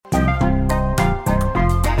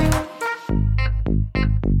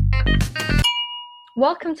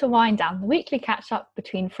Welcome to Wind Down, the weekly catch-up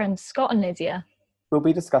between friends Scott and Lydia. We'll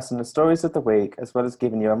be discussing the stories of the week as well as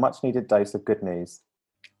giving you a much-needed dose of good news.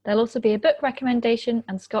 There'll also be a book recommendation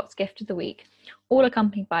and Scott's gift of the week, all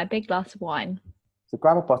accompanied by a big glass of wine. So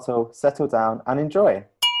grab a bottle, settle down and enjoy.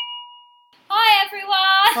 Hi everyone!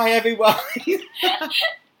 Hi everyone!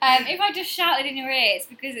 If I just shouted in your ears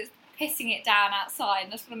because it's pissing it down outside, I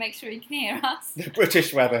just want to make sure you can hear us. The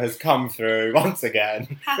British weather has come through once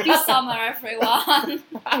again. Happy summer everyone!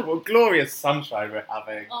 What glorious sunshine we're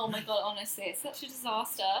having. Oh my god, honestly, it's such a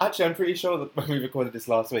disaster. Actually, I'm pretty sure that when we recorded this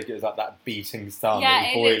last week, it was like that beating sun. Yeah, and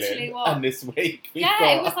it boiling. literally was. And this week,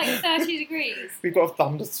 It was like 30 degrees. We've got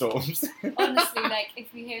thunderstorms. Honestly, like,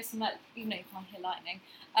 if we hear some, like, you can't hear lightning.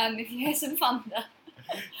 If you hear some thunder.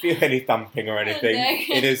 If you hear any thumping or anything,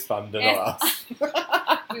 No. it is thunder, not us.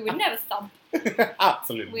 We would never thump.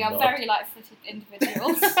 Absolutely We are not. very light-footed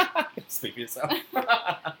individuals. Speak for yourself.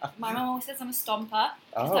 My mum always says I'm a stomper.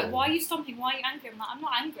 She's like, why are you stomping? Why are you angry? I'm like, I'm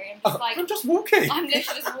not angry. I'm just like, I'm just walking. I'm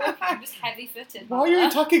literally just walking. I'm just heavy-footed. Why are you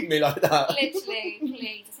attacking me like that? Literally,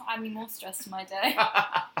 please. It's not add me more stress to my day.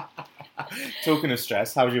 Talking of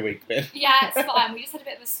stress, how's your week been? Yeah, it's fine. We just had a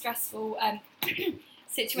bit of a stressful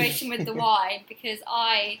situation with the wine because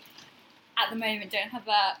I, at the moment, don't have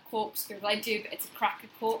a corkscrew. Well, I do, but it's a cracker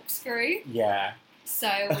corkscrew. Yeah. So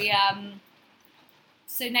we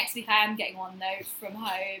so next week I am getting one though from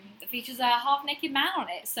home that features a half naked man on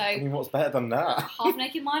it. So I mean, what's better than that? half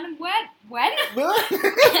naked man and when?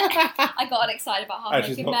 I got excited about half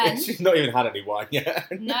naked men. She's not even had any wine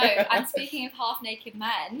yet. No, and speaking of half naked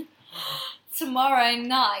men, tomorrow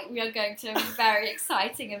night we are going to a very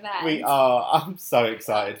exciting event. We are. I'm so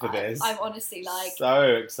excited for this. I'm honestly like so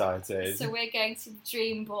excited. So we're going to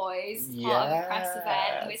Dream Boys part of a press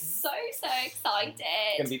event. And we're so excited.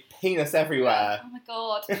 It's gonna be penis everywhere. Oh my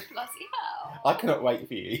god, bloody hell! I cannot wait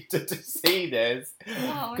for you to see this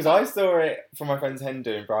Oh, because I saw it from my friend's hen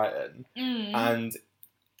do in Brighton, Mm. and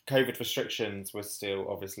COVID restrictions were still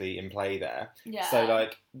obviously in play there. Yeah. So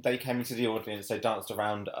like they came into the audience, they danced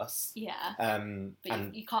around us. Yeah. But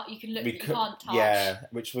But you can't. You can look. we But you could, can't touch. yeah,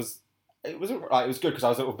 which was it was alright. It was good because I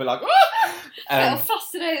was a little bit like, Little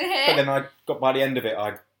flustered over here. but then I got by the end of it,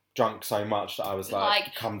 I'd drunk so much that I was like,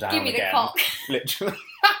 Like, come down Give me the again, cock. literally.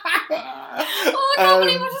 Oh, I can't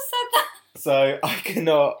believe I just said that. So I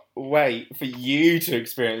cannot wait for you to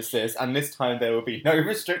experience this, and this time there will be no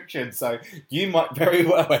restrictions, so you might very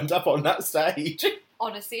well end up on that stage.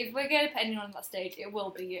 Honestly, if we're going to put anyone on that stage, it will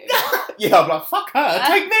be you. Yeah, I'm like, fuck her,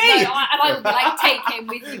 take me! No, and I will be like, take him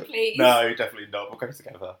with you, please. No, definitely not. We'll go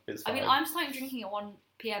together. It's I fine. mean, I'm starting drinking at 1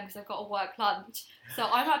 p.m. because I've got a work lunch. So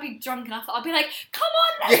I might be drunk enough that I'll be like, come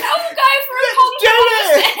on, let's all go for a concert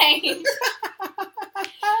on stage.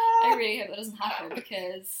 I really hope that doesn't happen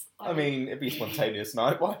because I mean, it'd be a spontaneous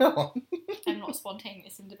night, why not? I'm not a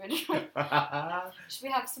spontaneous individual. Should we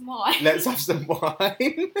have some wine? Let's have some wine.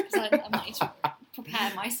 Because I might need to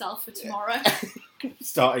prepare myself for tomorrow.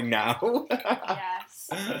 Starting now. Yes.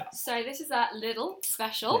 So this is a little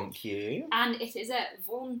special. Thank you. And it is a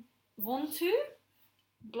Ventoux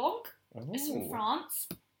Blanc. It's from Ooh, France.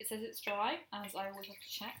 It says it's dry, as I always have to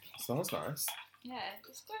check. smells nice. Yeah,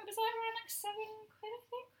 it's like around like £7, I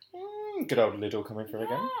think. Good old Lidl coming through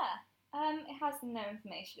again. Yeah. It has no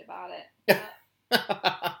information about it.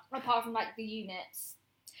 Apart from like the units.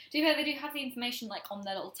 Do you know they do have the information like on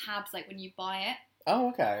their little tabs like when you buy it? Oh,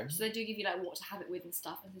 okay. So they do give you like what to have it with and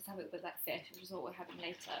stuff, and just have it with like fish, which is what we're having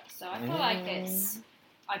later. So I feel like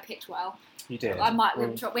I picked well. You did.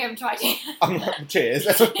 We haven't tried it. I'm not, cheers.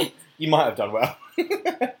 You might have done well.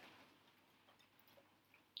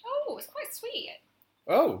 Oh, it's quite sweet.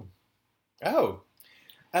 Oh. Oh,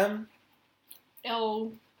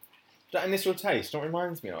 That initial taste, what it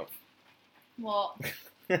reminds me of? what?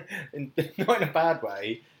 Not in a bad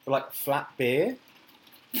way, but like flat beer.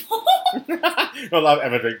 Not that I've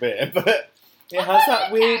ever drink beer, but it has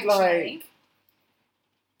that weird like.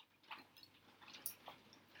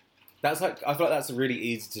 That's like I feel like that's really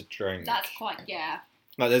easy to drink. That's quite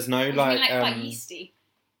Like there's no Quite like yeasty.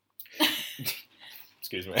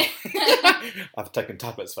 Excuse me. I've taken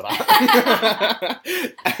tablets for that.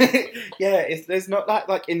 Yeah, there's not that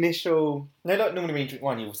like initial. No, like normally when you drink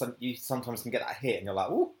wine, you sometimes can get that hit, and you're like,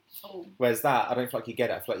 ooh. Oh. Whereas that, I don't feel like you get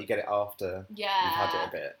it. I feel like you get it after you've had it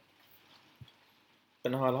a bit.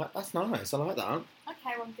 But no, that's nice. I like that.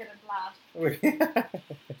 Okay, well, I'm good and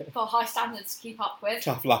glad. Got high standards to keep up with.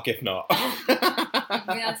 Tough luck if not. You're going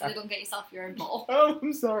to have to go and get yourself your own bottle. Oh,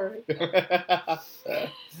 I'm sorry.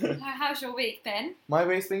 How's your week been? My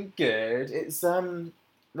week's been good. It's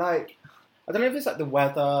like I don't know if it's like the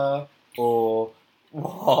weather or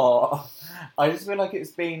what. I just feel like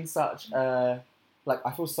it's been such a Like,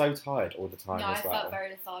 I feel so tired all the time No, I as well. felt very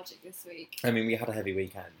lethargic this week. I mean, we had a heavy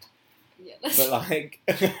weekend. Yeah, But, like,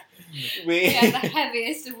 we had the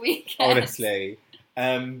heaviest of weekends. Honestly.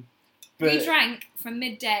 But we drank from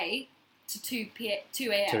midday to 2 a.m.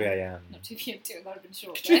 2 a.m. Not 2 p.m. 2, that would have been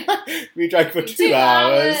short, though. We drank for 2 2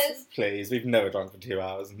 hours. hours. Please, we've never drunk for 2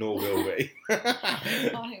 hours, nor will we.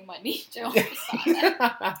 I think my knee job.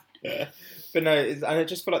 But no, and I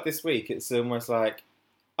just feel like this week it's almost like,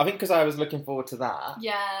 I think because I was looking forward to that,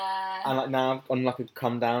 Yeah. and like now I'm on like a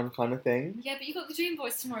come down kind of thing. Yeah, but you got the Dream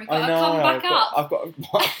Boys tomorrow. You've I got know. to come back up. I've got.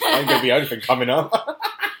 I'm going to be anything coming up.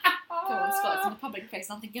 Go on, Scott. It's in a public place.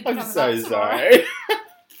 Nothing can be I'm coming so up tomorrow. sorry.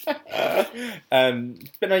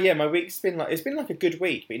 But no, yeah, my week's been like, it's been like a good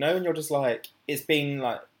week, but you know when you're just like, it's been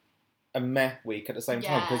like a meh week at the same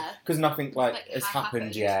time because nothing like has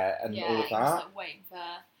happened yet and all of you're that. just, like,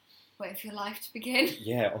 waiting for your life to begin.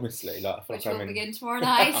 Yeah, honestly, like I feel Which like will I'm in. begin tomorrow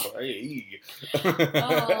night. Oh,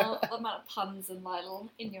 The amount of puns and like little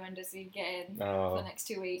innuendos you get in for the oh, next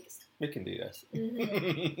 2 weeks. we can do this.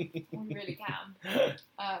 We really can.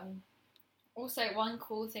 Also, one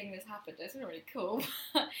cool thing that's happened, it's not really cool.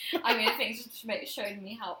 I mean, I think it's just showing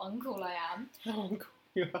me how uncool I am. Oh, cool.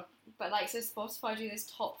 Yeah. But like, so Spotify do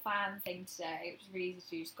this top fan thing today, which is really easy to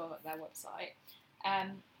do, just go on their website.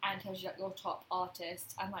 And tells you like your top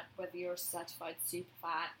artist and like whether you're a certified super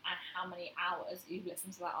fan and how many hours you've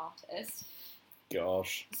listened to that artist.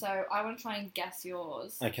 Gosh. So I want to try and guess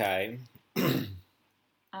yours. Okay. It's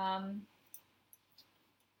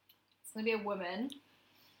gonna be a woman.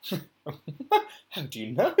 How do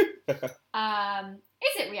you know?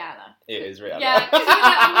 Is it Rihanna? It is Rihanna. Yeah, because you're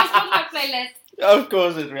like on my Spotify playlist. Of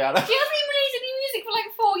course it's Rihanna. She hasn't even released any music for like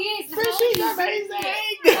 4 years. But she's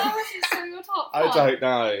amazing. How is she so your top I one? don't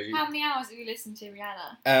know. How many hours have you listened to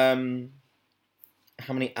Rihanna?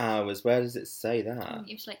 How many hours? Where does it say that?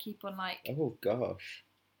 You should like keep on like. Oh gosh.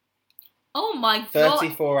 Oh my god.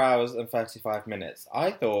 34 hours and 35 minutes. I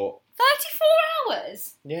thought, 34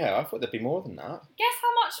 hours? yeah, I thought there'd be more than that. Guess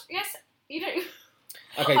how much? Yes, you don't.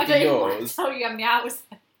 Okay, I for don't even want to yours, tell you how many hours.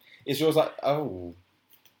 is yours like, oh,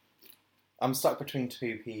 I'm stuck between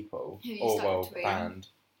two people. Who are you Or, stuck well, between? band.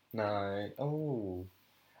 No. Oh.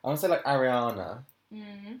 I want to say like Ariana.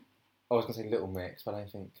 Mm. I was going to say Little Mix, but I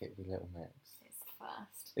don't think it'd be Little Mix. It's the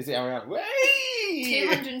first. Is it Ariana? Wait!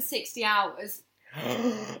 260 hours.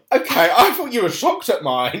 Okay, I thought you were shocked at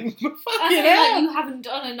mine. I Fucking feel hell. like you haven't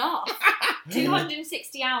done enough.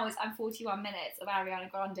 260 hours and 41 minutes of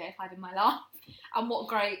Ariana Grande I've had in my life. And what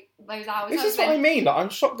great those hours This have is what been. I mean. Like, I'm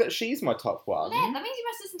shocked that she's my top one. Yeah, that means you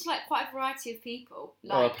must listen to like quite a variety of people.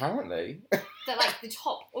 Well, Like apparently. that, like the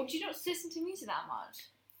top. Or do you not listen to music that much?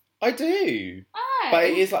 I do. Oh, But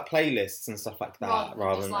it is like playlists and stuff like that Rather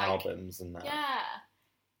rather than than just, like- albums and that.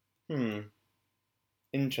 Yeah.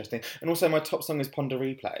 Interesting. And also my top song is Ponder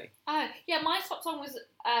Replay. Oh, yeah. My top song was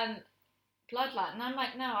Bloodline, and I'm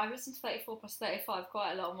like, no, I've listened to 34 plus 35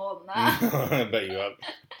 quite a lot more than that. I bet you have.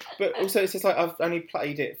 But also it's just like I've only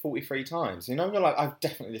played it 43 times. You know, you're like, I've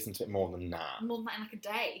definitely listened to it more than that. More than that in like a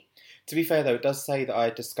day. To be fair though, it does say that I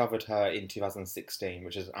discovered her in 2016,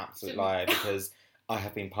 which is an absolute lie because I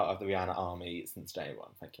have been part of the Rihanna army since day one.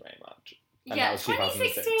 Thank you very much. And yeah, that was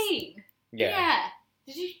 2006. 2016. Yeah.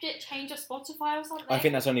 Did you change your Spotify or something? I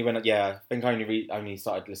think that's only when, I think I only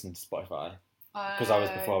started listening to Spotify because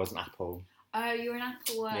before I was an Apple. Oh, you're an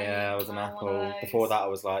Apple one. Yeah, I was an Oh, one Apple. of those. Before that, I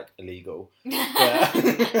was like illegal. You've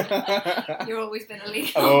always been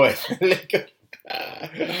illegal. I've always been illegal.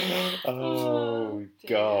 Oh Oh,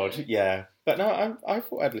 God, dear. yeah. But no, I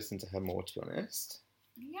thought I'd listen to her more. To be honest,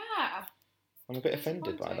 Yeah. I'm a bit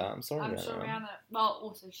offended by that. I'm sorry. I'm sure Rihanna. Rihanna. Well,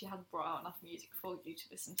 also she hasn't brought out enough music for you to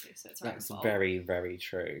listen to, so it's her own That's fault. very, very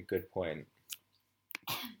true. Good point.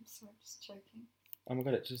 Sorry, I'm just joking. Oh my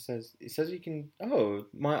God, it says you can. Oh,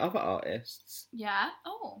 my other artists: Yeah.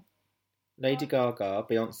 Oh. Lady Gaga,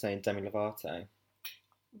 Beyonce, and Demi Lovato.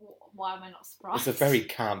 Why am I not surprised? It's a very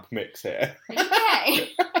camp mix here. Are you gay?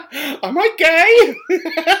 Am I gay?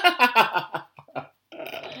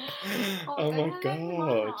 Oh I my don't know what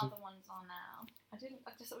God. other ones are now.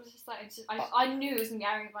 I knew it was gonna be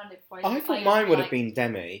Ariana Grande before I thought mine would have been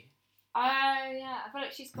Demi. Oh yeah, I feel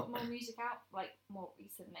like she's got more music out like more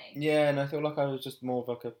recently. Yeah, and I feel like I was just more of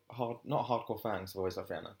like a not a hardcore fan, because I've always loved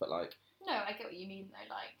Rihanna, but like, No, I get what you mean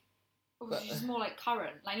though. Like, But- she's more like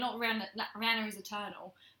current. Like not Rihanna. Rihanna is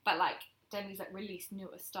eternal, but like Demi's like released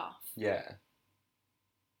newer stuff. yeah.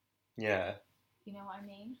 Yeah. You know what I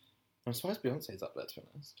mean? I'm surprised Beyonce's up there, to be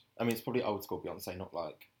honest. I mean, it's probably old school Beyonce, not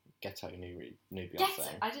like ghetto new Beyonce. Ghetto.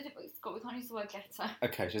 I did it, but Scott, we can't use the word ghetto.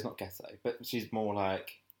 Okay, she's not ghetto, but she's more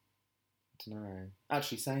like, I don't know.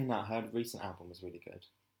 Actually, saying that, her recent album was really good.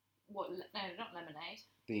 What? No, not lemonade.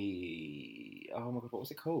 Oh my god, what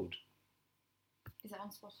was it called? Is it on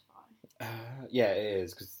Spotify? Yeah, it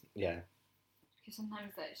is because Because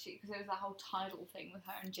sometimes because it was that whole Tidal thing with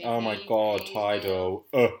her and Jay-Z. Oh my god, Tidal.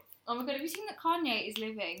 Ugh. Oh my god, have you seen that Kanye is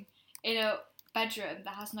living in a bedroom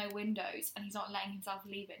that has no windows and he's not letting himself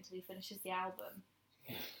leave it until he finishes the album?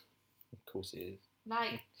 Of course it is.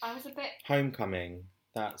 Like, I was a bit... Homecoming.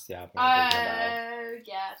 That's the album Oh, I'm talking about.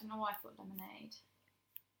 yeah, I don't know why I thought Lemonade.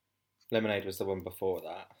 Lemonade was the one before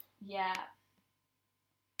that. Yeah.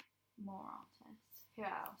 More artists. Who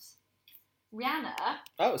else? Rihanna.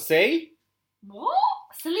 Oh, see? What?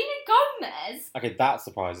 Selena Gomez? Okay, that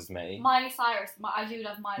surprises me. Miley Cyrus. I do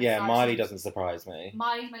love Miley Cyrus. Yeah, Miley doesn't surprise me.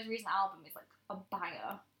 Miley's most recent album is like a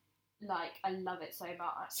banger. Like, I love it so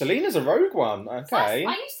much. Selena's a rogue one. So Okay.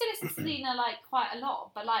 I used to listen to Selena like quite a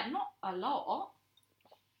lot, but like not a lot.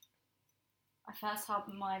 I first heard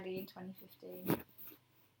Miley in 2015.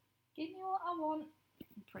 Give me what I want.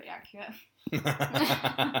 Pretty accurate.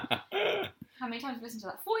 How many times have you listened to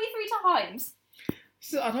that? 43 times.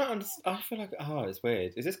 So I don't understand. I feel like, it's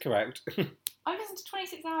weird. Is this correct? I've listened to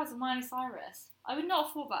 26 hours of Miley Cyrus. I would not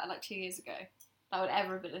have thought that like 2 years ago. That would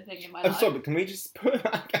ever have been a thing in my I'm life. sorry, but can we just put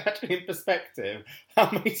actually in perspective how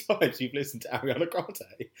many times you've listened to Ariana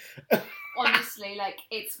Grande? Honestly, like,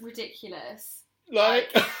 it's ridiculous.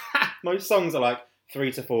 Like, most songs are like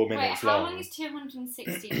 3 to 4 Wait, minutes how long. long is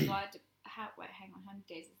 260 divided... hang on, how many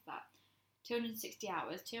days is that? 260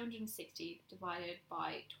 hours. 260 divided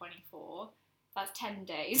by 24. That's 10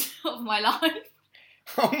 days of my life.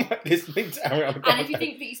 Oh my, listening to Ariana Grande. And if you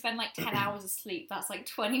think that you spend like 10 hours asleep, that's like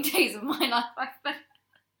 20 days of my life I spent.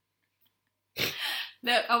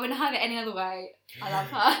 Look, I wouldn't have it any other way. I love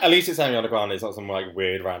her. At least it's Ariana Grande, it's not some like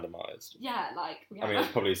weird randomised. Yeah, like... I mean,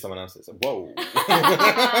 it's probably someone else that's whoa.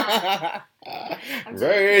 I'm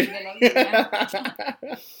Rude. joking,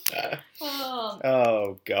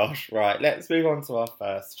 Oh gosh, right. Let's move on to our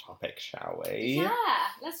first topic, shall we? yeah,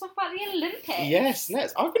 let's talk about the Olympics. Yes,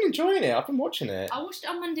 let's. I've been enjoying it. I've been watching it. I watched it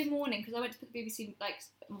on Monday morning because I went to put the BBC like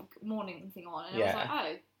morning thing on, and Yeah. I was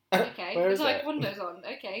like, oh, okay. Where It is was like it? Wonder's on.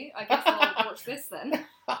 Okay, I guess I'll watch this then.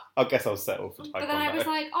 I guess I'll settle for But then I was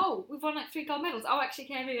like, oh, we've won like 3 gold medals. Oh, actually,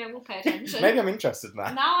 okay, maybe I will pay attention. maybe I'm interested in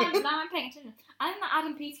that. Now I'm paying attention. I think that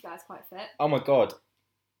Adam Peaty guy's quite fit. Oh my god.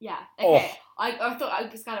 Yeah. Oh. Okay. I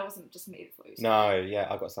thought this guy wasn't just me before. No, yeah,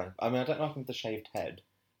 I got something. I mean, I don't like him with the shaved head,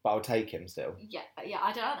 but I'll take him still. Yeah.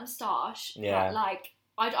 I don't like the moustache. Yeah. But like,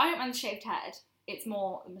 I don't mind the shaved head. It's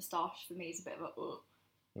more the moustache for me is a bit of a. Ugh.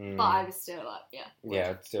 Mm. But I was still like, yeah.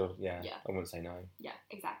 Yeah, still, yeah. Yeah. I wouldn't say no. Yeah,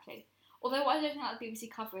 exactly. Although I don't think that the BBC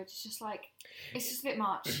coverage is just like, it's just a bit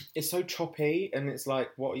much. It's so choppy, and it's like,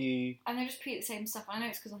 what are you? And they just repeat the same stuff. I know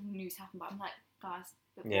it's because nothing new's happened, but I'm like, guys,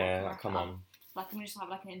 Yeah, like, come on. Like, can we just have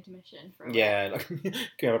like an intermission for a Yeah, like, can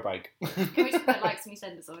we have a break? Can we just put like some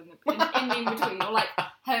EastEnders on in between, or like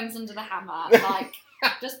Homes Under the Hammer? Like,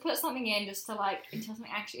 just put something in just to like until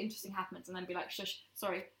something actually interesting happens, and then be like, shush,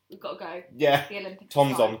 sorry, we've got to go. Yeah. The Olympics.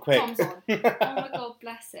 Tom's start. on, quick. Tom's on. Oh my god,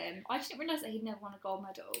 bless him. I just didn't realise that he'd never won a gold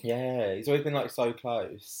medal. Yeah, he's always been like so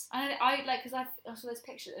close. And I like because I saw this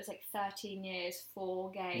picture. It was like 13 years,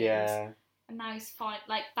 4 games. Yeah, And now he's fine.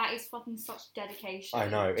 Like that is fucking such dedication. I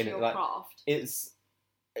know, to and your like, craft.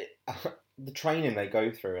 the training they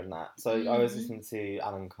go through and that. So I was Mhm. listening to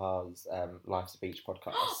Alan Carr's Life's a Beach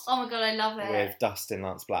podcast Oh my god, I love it. with Dustin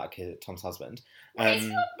Lance Black, Tom's husband. Wait, was he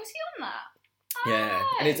on that? Yeah,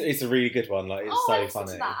 and it's a really good one. Like it's I so listened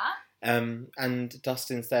funny. to that. And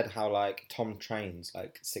Dustin said how like Tom trains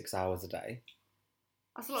like 6 hours a day.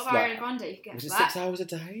 That's a lot of It's like- Ariana Grande. You get Was for it that. 6 hours a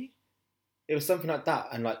day? It was something like that,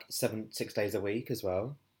 and like 6 days a week as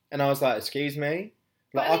well. And I was like, excuse me,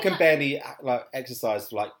 But like I I mean, can like- barely like exercise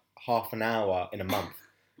for like half an hour in a month.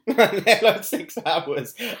 They're like 6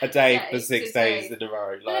 hours a day Yeah, for it's 6 6 days days. in a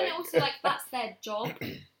row. But then Like, it also like that's their job.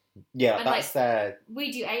 yeah, and, that's like, their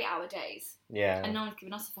We do 8-hour days, yeah. and no one's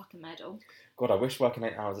giving us a fucking medal. God, I wish working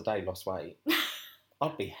 8 hours a day lost weight.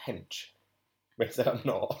 I'd be hench. But said I'm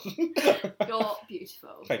not. You're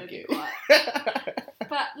beautiful. Thank so be you. quiet.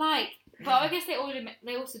 But I guess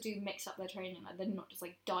they also do mix up their training. Like they're not just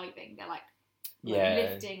like diving. They're like Yeah.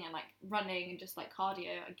 lifting and like running and just like cardio.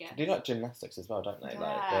 I guess. They do like gymnastics as well, don't they? Yeah,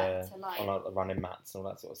 Like so, like- on like the running mats and all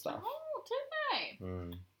that sort of stuff. Oh, don't know.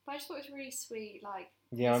 Mm. But I just thought it was really sweet. Like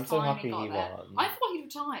Yeah, he's I'm so finally happy got he there. won. I thought he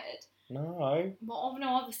retired. No. Well, no,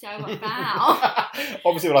 obviously I went bow.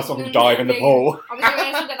 Obviously, when I saw him dive in the pool. Obviously, when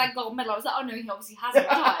I saw him get that gold medal, I was like, oh no, he obviously hasn't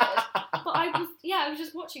retired. But I was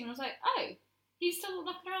just watching and I was like, oh, he's still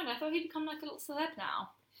knocking around. I thought he'd become like a little celeb now.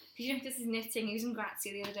 Because you know, he does his knitting. He was in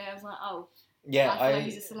Grazia the other day. I was like, oh, Yeah, I feel like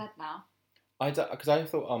he's a celeb now. because I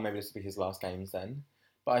thought, oh, maybe this would be his last games then.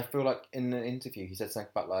 But I feel like in an interview he said something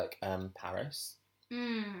about like Paris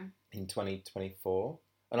Mm. in 2024,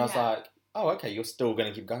 and I was Yeah. like, oh, okay, you're still going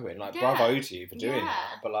to keep going. Like, Yeah. bravo to you for doing Yeah.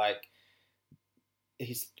 that. But like,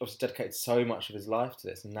 he's obviously dedicated so much of his life to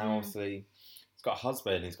this, and now obviously he's got a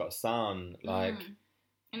husband, he's got a son. Like,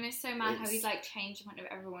 and it's so mad how he's it's- like changed in front of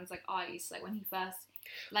everyone's like eyes. Like when he first,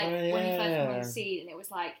 like Oh, when he first came on yeah. the scene, and it was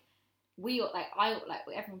like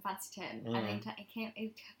everyone fancied him, and then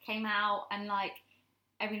it came out, and like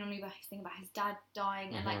everyone knew about his thing about his dad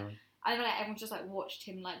dying, and like I feel like everyone just like watched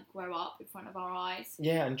him like grow up in front of our eyes.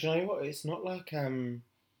 Yeah, and do you know what? It's not like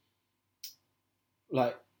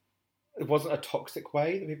it wasn't a toxic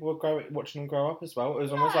way that people were watching him grow up as well. It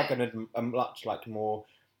was almost like a much like more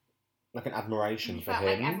like an admiration He for felt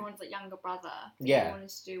him. like everyone's like younger brother. Yeah. He wanted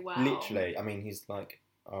to do well. Literally, I mean, he's like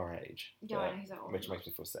our age. Yeah, I know, he's like which older. makes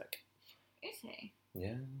me feel sick. Is he?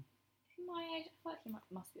 Yeah, Is he my age? I feel like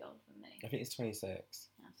he must be older than me. I think he's 26.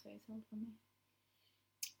 Yeah, so he's older than me.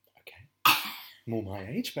 Okay, more my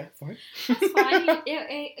age, but fine. That's fine.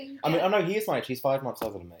 I mean, I know he is my age. He's 5 months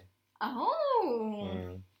older than me.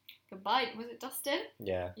 Oh. Goodbye. Was it Dustin?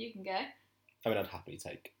 Yeah, You can go. I mean, I'd happily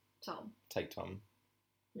take Tom. Tom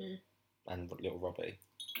Mm. and little Robbie.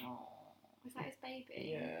 Oh, is that his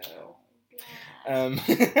baby? Yeah. Oh, bless. Um,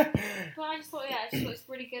 But I just thought, it's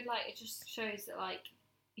really good. Like, it just shows that, like,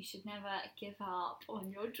 you should never give up on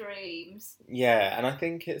your dreams. Yeah, and I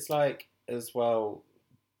think it's like as well,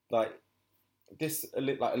 like this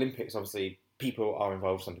like Olympics. Obviously, people are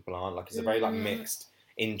involved, some people aren't. Like it's a very like mixed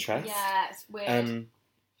interest. Yeah, it's weird.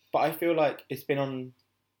 But I feel like it's not even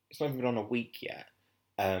been on a week yet.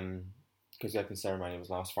 Because the opening ceremony was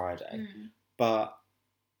last Friday. But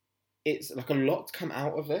it's like a lot's come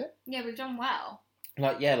out of it. Yeah, we've done well.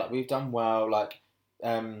 Like we've done well. Like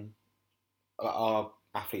our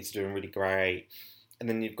athletes are doing really great. And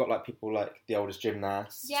then you've got like people like the oldest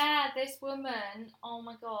gymnast. Yeah, this woman, oh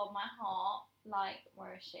my god, my heart. Like,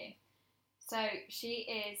 where is she? So she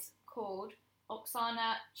is called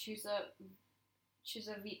Oksana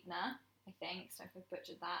Chuzovitna, I think, so if I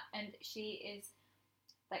butchered that. And she is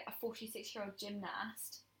like a 46-year-old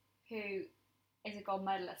gymnast who is a gold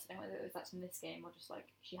medalist. I don't know whether it was that's in this game or just like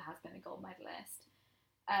she has been a gold medalist.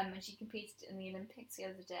 And she competed in the Olympics the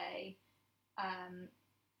other day.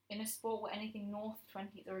 In a sport where anything north of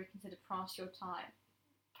 20 is already considered past your time.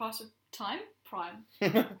 Prime.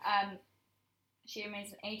 She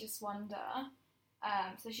remains an ageless wonder.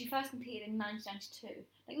 So she first competed in 1992.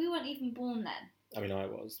 Like, we weren't even born then. I mean, I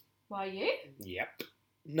was. Were you? Yep.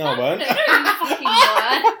 No, I weren't. No, you fucking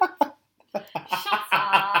weren't. Shut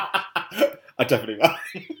up. I definitely was.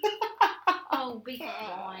 Oh, be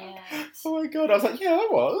quiet. Oh my god, I was like, yeah, I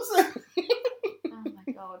was. Oh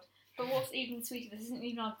my god. But what's even sweeter, this isn't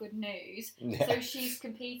even our good news. Yeah. So she's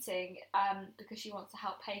competing because she wants to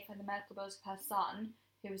help pay for the medical bills of her son,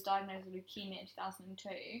 who was diagnosed with leukemia in 2002.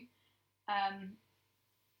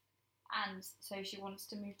 And so she wants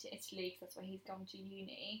to move to Italy because that's where he's gone to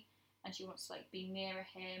uni. And she wants to like be nearer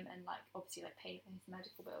him and like obviously like pay for his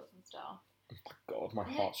medical bills and stuff. Oh my god,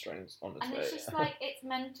 my heartstrings, honestly. And it's just like, it's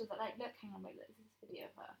mental that like, look, hang on, wait, look, this is a video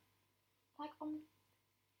of her. Like,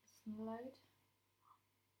 load.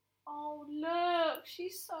 Oh, look,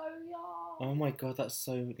 she's so young. Oh my god, that's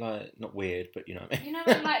so, like, not weird, but you know what I mean? You know,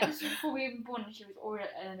 when, like, this was before we were even born and she was already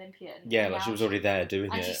an Olympian. Yeah, and like, now she was already there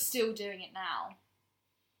doing and it. she's still doing it now.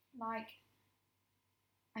 Like,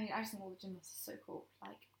 I mean, I just think all the gymnasts are so cool.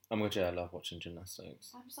 Like, Oh my god, yeah, I love watching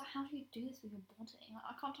gymnastics. I was like, how do you do this with your body? Like,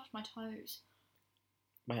 I can't touch my toes.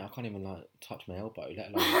 Mate, I can't even, like, touch my elbow, let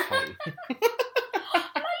alone my toe.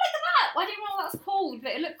 I don't know what that's called,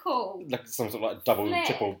 but it looked cool. Like some sort of, like, double, Flip.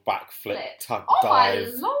 triple backflip, Flip. tuck, Oh dive,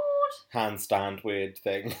 my lord! handstand weird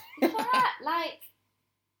thing. Yeah, like,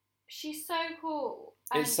 she's so cool.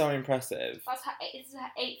 And It's so impressive. it's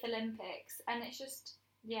her 8th Olympics, and it's just,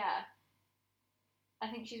 yeah. I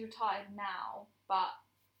think she's retired now, but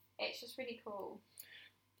it's just really cool.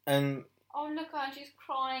 And Oh, look at her, she's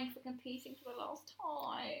crying for competing for the last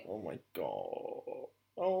time. oh my god.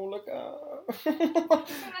 Oh, look at her. I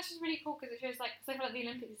think that's just really cool because it shows, like, because I feel like the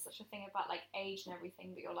Olympics is such a thing about, like, age and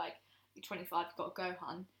everything, but you're like, you're 25, you've got to go,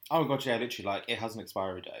 hun. Oh my god, yeah, literally, like, it has an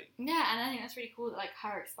expiry date. Yeah, and I think that's really cool that, like,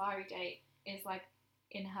 her expiry date is, like,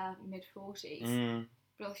 in her mid-40s.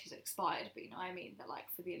 Well, she's expired, but you know what I mean? That, like,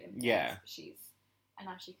 for the Olympics, Yeah. and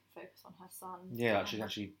now she can focus on her son. Yeah, like, she can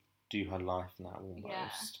actually do her life now, almost. Yeah.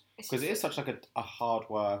 Because it is such, like, a hard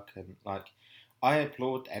work, and, like, I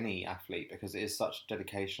applaud any athlete because it is such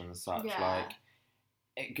dedication and such, Yeah. like,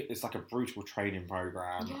 it's like a brutal training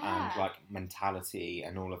program Yeah. and, like, mentality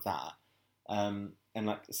and all of that. And,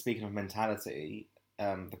 like, speaking of mentality,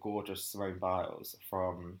 the gorgeous Simone Biles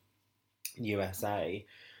from USA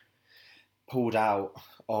pulled out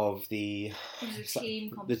of the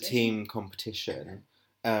team competition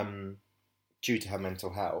due to her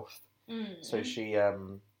mental health. So she, I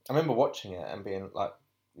remember watching it and being like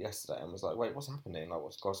yesterday and was like, wait, what's happening? Like,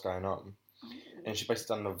 what's going on? And she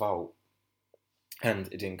basically done the vault, and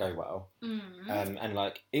it didn't go well. And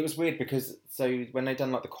like it was weird because so when they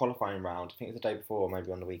done like the qualifying round, I think it was the day before, or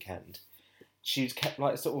maybe on the weekend, she kept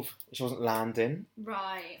like sort of she wasn't landing.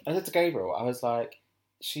 Right. I said to Gabriel, I was like,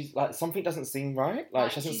 she's like something doesn't seem right.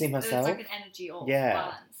 Like she doesn't seem herself. There's like an energy off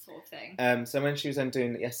balance sort of thing. So when she was then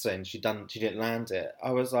doing it yesterday and she didn't land it,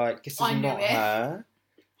 I was like, this is not her.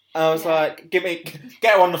 I was like, get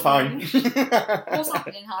her on the phone. What's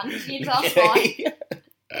happening, hon? You need to ask why.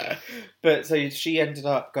 But so she ended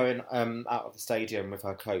up going out of the stadium with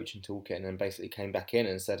her coach and talking, and basically came back in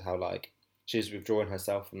and said how like she's withdrawing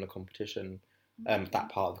herself from the competition, that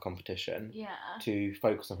part of the competition, to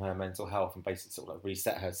focus on her mental health and basically sort of like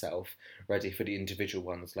reset herself, ready for the individual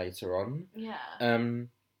ones later on.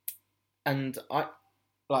 And I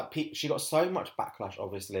like she got so much backlash,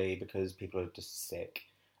 obviously, because people are just sick.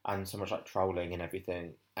 And so much like trolling and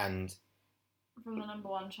everything, and from the number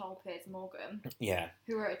one troll, Piers Morgan,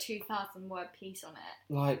 who wrote a 2,000 word piece on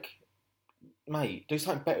it. Like, mate, do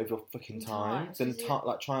something better with your fucking time than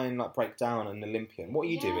like try and like break down an Olympian. What are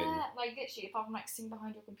you doing? Like literally, apart from like sitting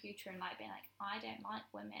behind your computer and like being like, I don't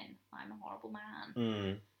like women, I'm a horrible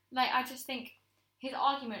man. Like I just think his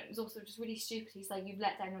argument was also just really stupid. He's like, you've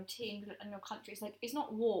let down your team and your country. It's like it's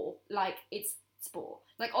not war, like it's sport.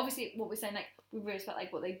 Like obviously what we're saying, like we really respect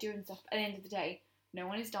like what they do and stuff, but at the end of the day no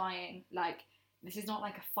one is dying. Like this is not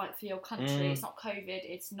like a fight for your country. It's not COVID,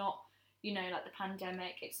 it's not, you know, like the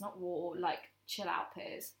pandemic, it's not war. Like chill out,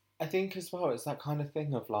 Piers. I think as well it's that kind of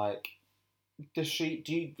thing of like, do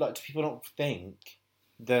people not think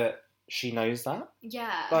that she knows that?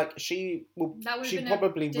 Like she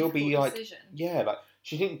probably will be like decision. Like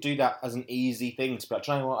she didn't do that as an easy thing to be like,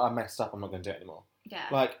 do you know what, I messed up, I'm not going to do it anymore.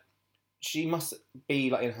 Like she must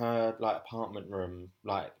be like in her like apartment room,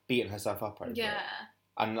 like beating herself up over it.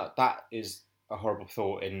 And like that is a horrible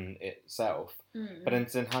thought in itself. But then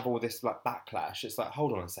to have all this like backlash, it's like,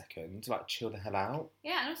 hold on a second, like chill the hell out.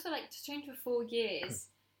 And also like to change for 4 years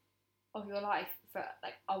of your life for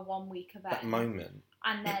like a 1 week event. That moment.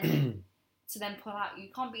 And then to then pull out, you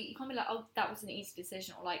can't be like, oh, that was an easy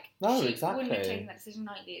decision, or like she wouldn't have taken that decision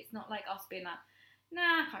lightly. It's not like us being like, nah,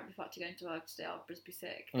 I can't be fucked to go into work today, I'll just be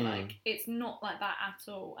sick. Like, it's not like that at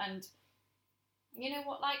all. And you know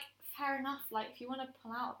what, like, fair enough, like, if you want to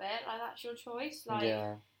pull out a bit, like, that's your choice. Like,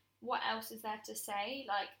 what else is there to say?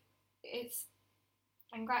 Like, it's,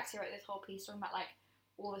 and Grazia wrote this whole piece talking about, like,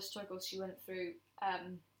 all the struggles she went through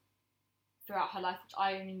throughout her life, which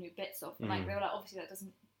I only knew bits of. And, like, they were like, obviously that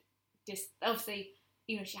doesn't, obviously,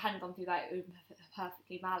 even if she hadn't gone through that, it would have been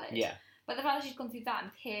perfectly valid. But the fact that she's gone through that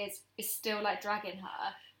and Piers is still, like, dragging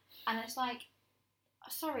her, and it's like,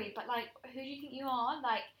 sorry, but, like, who do you think you are?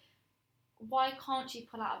 Like, why can't she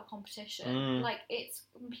pull out of a competition? Like, it's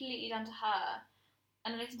completely down to her.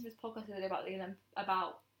 And I listened to this podcast the other day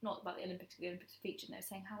about not about the Olympics, but the Olympics feature, and they were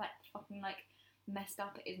saying how, like, fucking, like, messed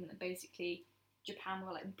up it is, and that basically Japan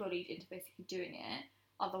were, like, bullied into basically doing it.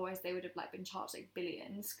 Otherwise, they would have, like, been charged, like,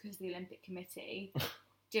 billions, because the Olympic Committee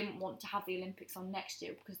didn't want to have the Olympics on next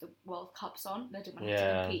year because the World Cup's on. They didn't want to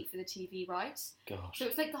have to compete for the TV rights. Gosh. So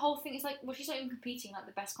it's like the whole thing is like, well, she's not even competing like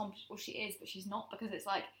the best competition. Well, she is, but she's not, because it's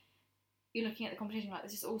like you're looking at the competition like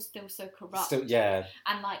this is all still so corrupt.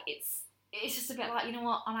 And like it's just a bit like, you know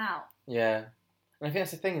what, I'm out. And I think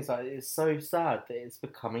that's the thing, is like it's so sad that it's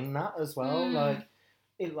becoming that as well. Like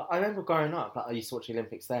I remember growing up, like, I used to watch the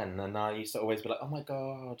Olympics then, and I used to always be like, oh my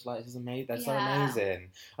god, like, this is amazing, they're so amazing.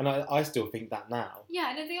 And I still think that now.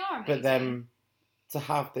 Yeah, no, they are amazing. But then, to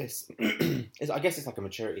have this, I guess it's like a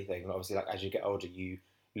maturity thing, and obviously, like, as you get older, you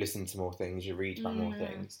listen to more things, you read about more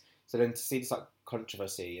things. So then to see this, like,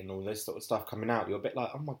 controversy and all this sort of stuff coming out, you're a bit like,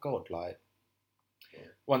 oh my god, like,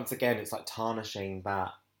 once again, it's like tarnishing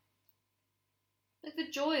that. Like,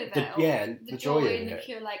 the joy of it. The joy and the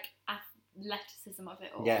pure, like, athleticism of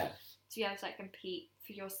it all. To be able to like compete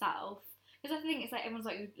for yourself, because I think it's like everyone's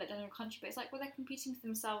like, you let down your country, but it's like, well, they're competing for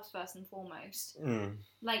themselves first and foremost.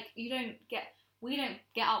 Like we don't get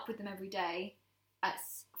up with them every day at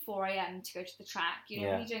 4 a.m. to go to the track. You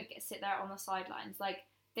know, we don't sit there on the sidelines. Like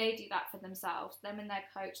they do that for themselves, them and their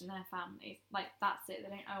coach and their families. Like that's it. They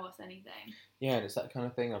don't owe us anything. And it's that kind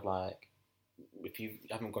of thing of like, if you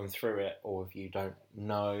haven't gone through it, or if you don't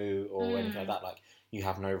know, or anything like that, like, you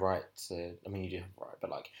have no right to. I mean, you do have a right, but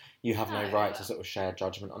like, you have no right to sort of share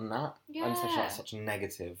judgment on that. Yeah. And such a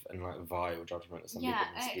negative and like vile judgment that some people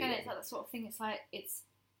and spew. again, it's like that sort of thing. It's like it's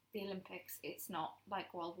the Olympics. It's not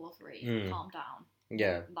like World War III. Calm down.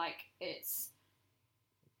 Yeah. Like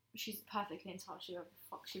she's perfectly entitled to whatever the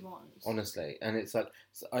fuck she wants. Honestly, and it's like,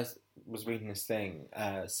 so I was reading this thing,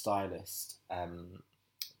 Stylist, an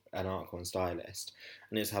article on Stylist,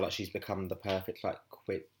 and it's how like she's become the perfect like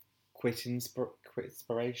quit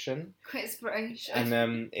inspiration. Quit inspiration.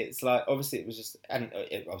 And it's like, obviously it was just, and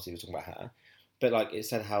it obviously was talking about her, but like it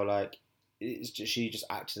said how like she just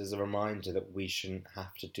acted as a reminder that we shouldn't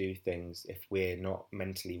have to do things if we're not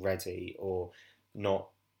mentally ready or not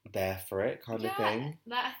there for it, kind of thing.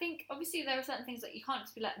 Like, I think obviously there are certain things that you can't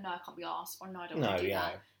just be like, no, I can't be asked, or no, I don't want to do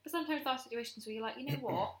that. But sometimes there are situations where you're like, you know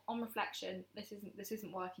what, on reflection, this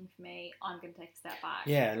isn't working for me. I'm going to take a step back.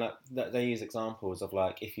 Yeah, and like they use examples of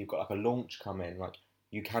like, if you've got like a launch coming, like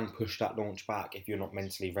you can push that launch back if you're not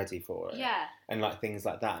mentally ready for it. Yeah. And like things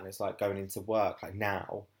like that, and it's like going into work like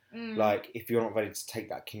now, like if you're not ready to take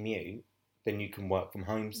that commute, then you can work from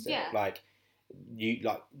home still. Yeah. Like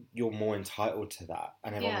you're more entitled to that.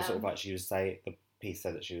 And everyone was sort of like, she would say, the piece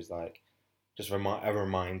said that she was like, just a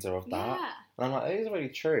reminder of that. Yeah. And I'm like, it is really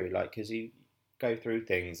true, like, because you go through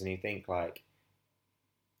things and you think like,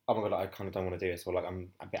 oh my god, I kind of don't want to do this, or like I'm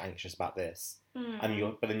a bit anxious about this,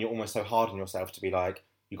 and but then you're almost so hard on yourself to be like,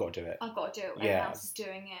 you got to do it. I've got to do it. Everyone else is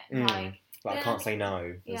doing it. Like I can't say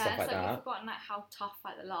no and stuff like that. I've forgotten like how tough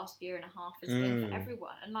like the last year and a half has been for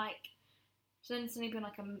everyone, and like so then suddenly been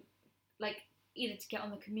like either to get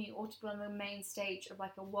on the commute or to be on the main stage of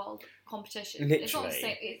like a world competition. Literally. It's not the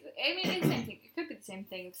same. It's the same thing. It could be the same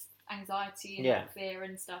thing. Anxiety and like, fear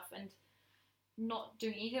and stuff, and not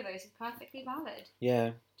doing either of those is perfectly valid.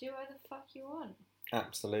 Yeah. Do whatever the fuck you want.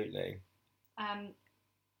 Absolutely.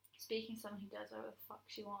 Speaking of someone who does whatever the fuck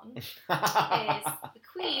she wants, is the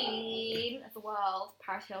Queen of the world,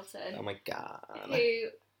 Paris Hilton. Oh my god.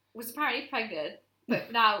 Who was apparently pregnant,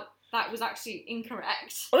 but now that was actually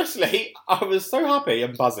incorrect. Honestly, I was so happy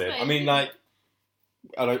and buzzing. I mean, like,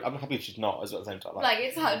 I'm happy she's not as well at the same time. Like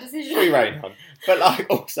it's her decision. Free reign on. But like,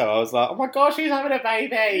 also, I was like, oh my gosh, she's having a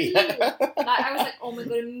baby. Like I was like, oh my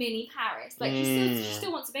god, a mini Paris. Like she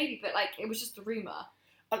still wants a baby, but like it was just a rumour.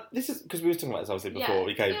 This is because we were talking about this obviously before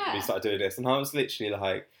we started doing this, and I was literally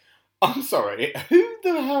like, I'm sorry, who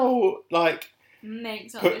the hell like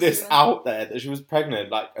put this out there that she was pregnant?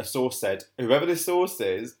 Like a source said, whoever this source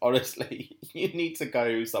is, honestly, you need to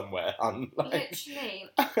go somewhere. Literally.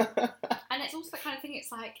 And it's also the kind of thing, it's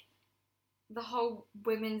like the whole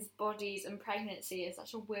women's bodies and pregnancy is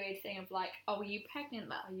such a weird thing of like, oh, are you pregnant?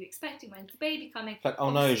 Like, are you expecting? When's the baby coming? Like, oh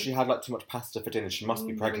no, she had like too much pasta for dinner. She must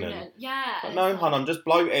be pregnant. Yeah. Like, no, hon, I'm just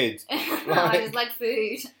bloated. I just like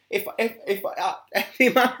food. If the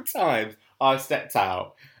amount of times I stepped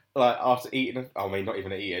out, like after eating, I mean, not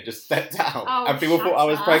even eating, just stepped out, and people thought I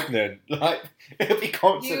was pregnant. Like it'd be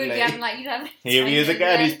constantly. You would like, you'd have. Here he is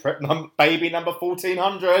again. He's baby number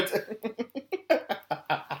 1400.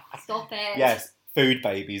 Stop it. Yes, food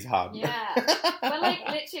babies, hun. Yeah, but like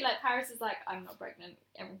literally, like Paris is like, I'm not pregnant.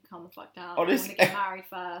 Everyone can calm the fuck down. Honestly, I want to get married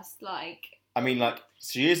first. Like. I mean, like,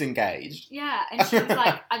 she is engaged. Yeah, and she was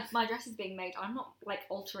like, my dress is being made. I'm not, like,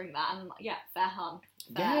 altering that. And, like, yeah, fair, hun.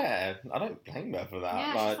 Fair. Yeah, I don't blame her for that.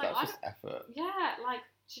 Yeah, like that's just effort. Yeah, like,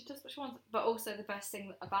 she does what she wants. But also, the best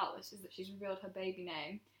thing about this is that she's revealed her baby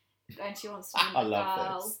name. And she wants to name the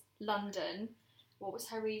girl London. What was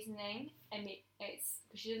her reasoning? I mean,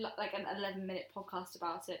 she did, like, an 11-minute podcast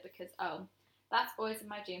about it because, that's always in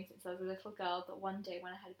my dream since I was a little girl, that one day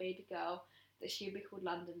when I had a baby girl, that she would be called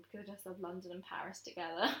London because I just love London and Paris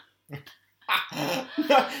together.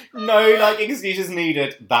 no, like, excuses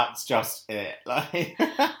needed. That's just it. Like,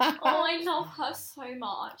 I love her so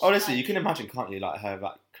much. Honestly, like, you can imagine, can't you? Like her,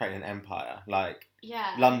 like creating an empire. Like,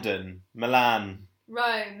 yeah, London, Milan,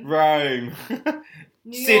 Rome,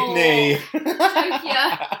 New Sydney, York,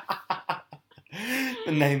 Tokyo.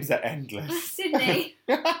 The names are endless. Sydney.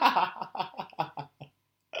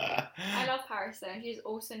 I love Paris though, and she's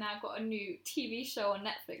also now got a new TV show on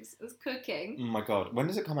Netflix. It's cooking. Oh my god, when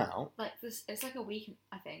does it come out? Like this, it's like a week,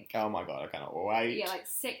 I think. Oh my god, I cannot wait. Yeah, like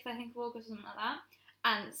 6th, I think, of August or something like that.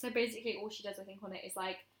 And so basically, all she does, I think, on it is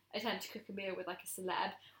like attempt to cook a meal with like a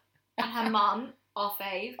celeb, and her mum, our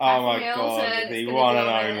fave, Kathy Hilton, the one and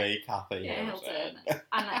only Kathy Hilton,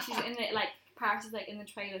 and like she's in it like. Paris is like in the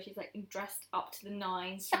trailer, she's like dressed up to the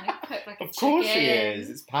nines, trying to cook like a chicken. Of course she is,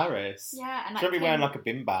 it's Paris. Yeah, and she'll be wearing like a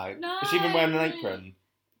bin bag. No. Has she been wearing an apron?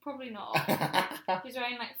 Probably not. She's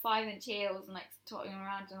wearing like 5-inch heels and like trotting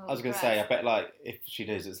around in a I was going to say, I bet like if she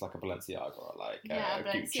does, it's like a Balenciaga or like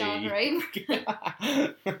Balenciaga.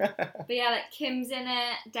 Gucci. But yeah, like Kim's in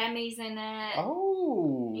it, Demi's in it.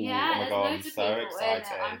 Oh, yeah, my there's God, loads of I'm so people excited.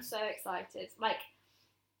 in it. I'm so excited. Like,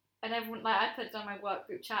 and everyone, like, I put it on my work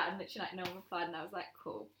group chat and literally like no one replied, and I was like,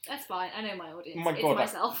 cool, that's fine. I know my audience. Oh my it's God,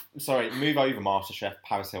 myself. Sorry, move over, MasterChef.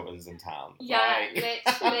 Paris Hilton's in town. Yeah, like...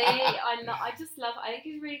 literally. I just love. I think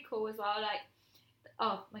it's really cool as well. Like,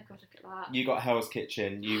 oh my God, look at that. You got Hell's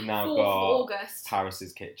Kitchen. You've now 4th got of August.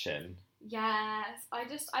 Paris's Kitchen. Yes, I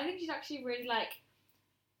think she's actually really like.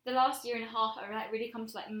 The last year and a half, I like really come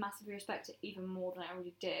to like massively respect it even more than I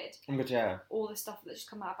already did. But yeah, all the stuff that's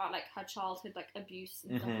come out about like her childhood, like abuse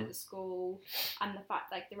and stuff at the school, and the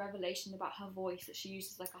fact like the revelation about her voice that she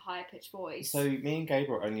uses like a higher pitched voice. So me and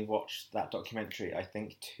Gabriel only watched that documentary I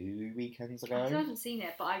think 2 weekends ago. I still haven't seen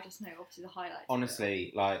it, but I just know obviously the highlights.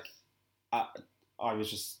 Honestly, like I was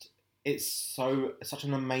just, it's such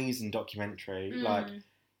an amazing documentary. Like,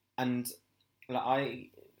 and like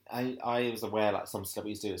I was aware like some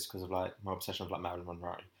celebrities do this because of like my obsession with like Marilyn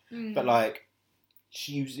Monroe, but like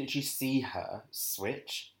you literally see her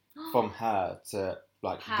switch from her to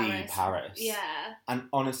like the Paris, yeah. And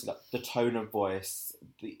honestly, like the tone of voice,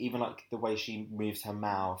 even like the way she moves her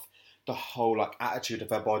mouth, the whole like attitude of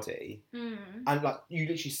her body, and like you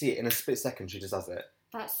literally see it in a split second. She just does it.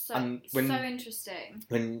 That's so interesting.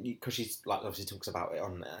 Because she's like obviously talks about it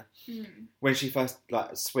on there. When she first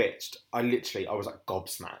like switched, I was like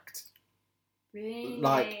gobsmacked. Really?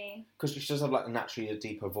 Like because she does have like naturally a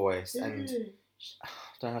deeper voice, and I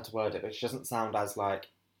don't know how to word it, but she doesn't sound as like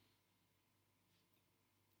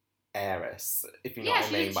heiress, if you know what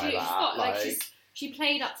I mean by that. Got, like she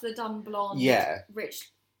played up to the dumb blonde, rich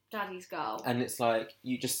daddy's girl, and it's like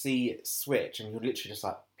you just see it switch, and you're literally just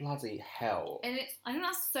like bloody hell. And I think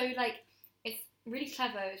that's so like it's really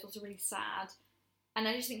clever. It's also really sad, and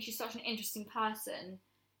I just think she's such an interesting person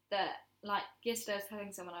that like yesterday I was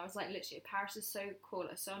telling someone I was like literally Paris is so cool,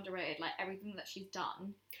 it's so underrated. Like everything that she's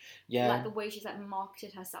done, like the way she's like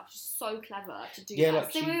marketed herself, she's so clever to do that.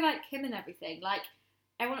 Like, same way like Kim and everything. Like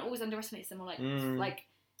everyone always underestimates them or like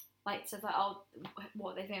says like oh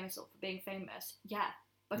what are they famous for being famous? Yeah.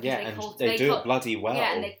 Because they do it bloody well.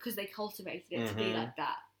 Yeah, and because they cultivated it to be like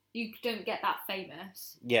that. You don't get that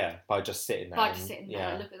famous. Yeah, by just sitting there.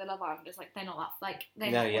 Look at the Love Islanders. Like they're not that. Like they're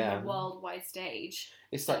not on the worldwide stage.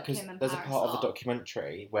 It's like because there's a part of the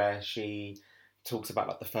documentary where she talks about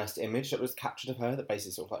like the first image that was captured of her that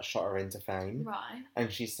basically sort of like shot her into fame. Right. And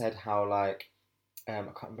she said how like I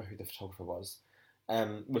can't remember who the photographer was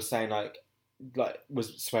saying like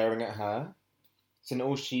was swearing at her. So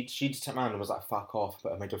all she just turned around and was like, fuck off,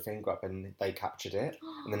 put her middle finger up, and they captured it.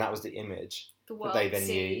 And then that was the image that they then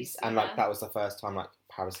used. And like that was the first time like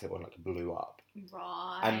Paris Hilton like blew up.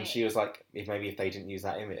 Right. And she was like, if they didn't use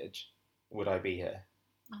that image, would I be here?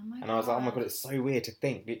 Oh my God. And I was like, oh my God, it's so weird to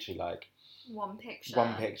think, literally like one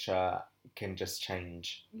picture can just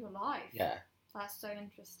change your life. Yeah. That's so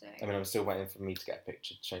interesting. I mean, I'm still waiting for me to get a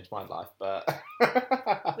picture to change my life, but...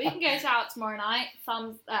 We can go out tomorrow night.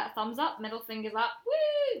 Thumbs up, middle fingers up.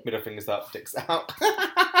 Woo! Middle fingers up, dicks out.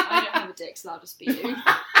 I don't have a dick, so I'll just be you.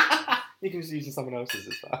 You can just use someone else's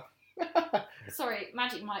as well. Sorry,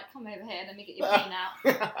 Magic Mike, come over here. Let me get your pin out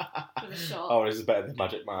for the shot. Oh, this is better than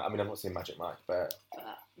Magic Mike. I mean, I've not seen Magic Mike, but oh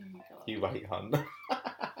my God. You wait, hun.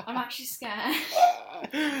 I'm actually scared.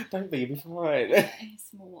 Don't be, you'll be fine.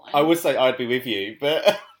 Small one. I would say I'd be with you,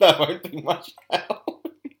 but that won't be much help.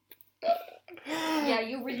 Yeah,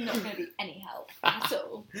 you're really not going to be any help at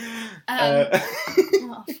all. Oh,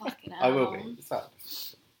 fucking hell. I will be. So.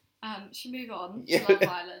 Should we move on to Love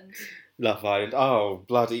Island? Love Island. Oh,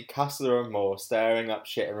 bloody Casa Amor staring up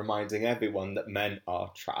shit and reminding everyone that men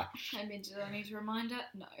are trash. I mean, do I need a reminder?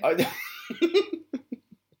 No.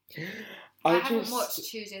 I haven't watched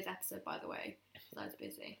Tuesday's episode, by the way, so I was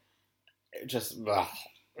busy. Just.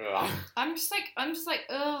 I'm just like,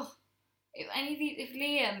 ugh. If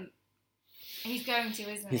Liam, he's going to,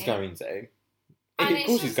 isn't he? He's going to. Of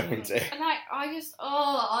course he's going to. And like, I was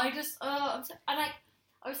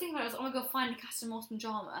thinking about it, I was like, oh my God, finally Casa Amor's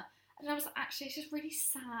pajama. And I was like, actually, it's just really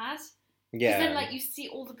sad. Yeah. Because then, like, you see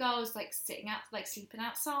all the girls, like, sleeping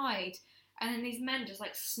outside. And then these men just,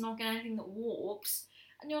 like, snogging anything that walks.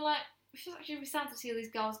 And you're like, it's just actually really sad to see all these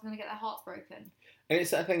girls going to get their hearts broken. And it's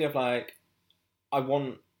that thing of, like, I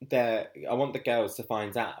want the girls to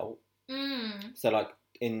find out. So, like,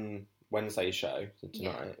 in Wednesday's show, so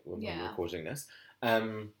tonight, when we're recording this,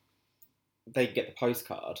 they get the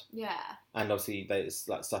postcard. Yeah. And obviously,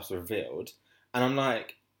 stuff's revealed. And I'm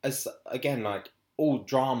like, again, like, all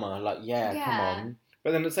drama, like, come on.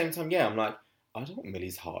 But then at the same time, yeah, I'm like, I don't want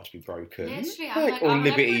Millie's heart to be broken. Literally, or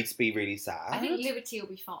Liberty to be really sad. I think Liberty will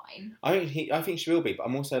be fine. I think she will be, but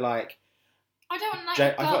I'm also like, I don't like.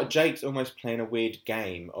 I feel like Jake's almost playing a weird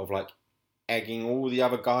game of like egging all the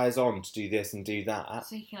other guys on to do this and do that,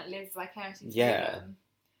 so he can like live vicariously through them.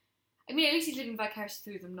 I mean, at least he's living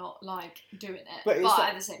vicariously through them, not like doing it. But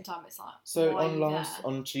at the same time, it's like. So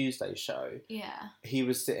on Tuesday's show, yeah, he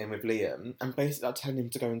was sitting with Liam and basically like, telling him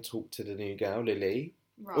to go and talk to the new girl, Lily.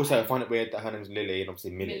 Right. Also, I find it weird that her name's Lily and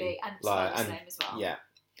obviously Millie. Millie and like, the name as well. Yeah,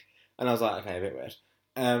 and I was like, okay, a bit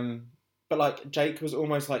weird. But like Jake was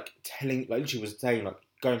almost like telling, like she was saying, like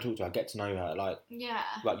go and talk to her, get to know her, like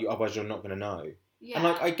otherwise you're not gonna know. Yeah. And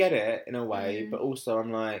like I get it in a way, but also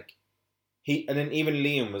I'm like and then even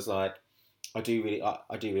Liam was like, I do really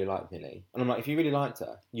like Millie, and I'm like, if you really liked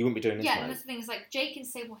her, you wouldn't be doing this. Yeah, and that's the thing is like Jake can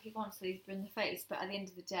say what he wants till he's blue in the face, but at the end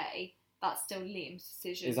of the day, that's still Liam's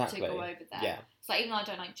decision to go over there. Yeah. So even though I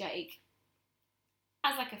don't like Jake,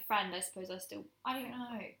 as like a friend, I suppose I don't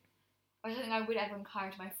know. I don't think I would ever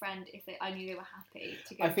encourage my friend if I knew they were happy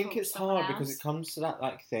to go. I think it's hard because it comes to that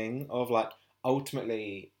like thing of like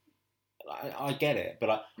ultimately, I get it, but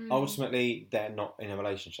like ultimately they're not in a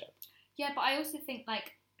relationship. Yeah, but I also think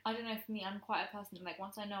like I don't know. For me, I'm quite a person that, like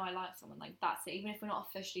once I know I like someone, like that's it. Even if we're not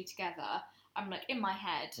officially together, I'm like in my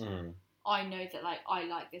head. I know that like I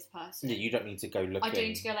like this person. Yeah, you don't need to go looking. I don't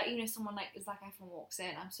need to go like even if someone like Zac Efron walks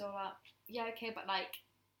in, I'm still like yeah okay, but like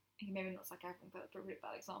maybe not Zac Efron, but a really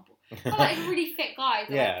bad example. But like a really fit guy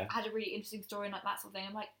that like, had a really interesting story and like that sort of thing.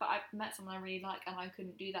 I'm like, but I've met someone I really like and I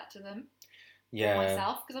couldn't do that to them. Yeah.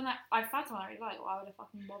 Myself because I'm like I've found someone I really like. Why would I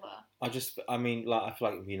fucking bother? I mean, like I feel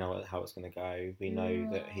like we know how it's gonna go. We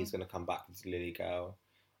know that he's gonna come back with the Lily girl,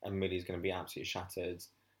 and Millie's gonna be absolutely shattered.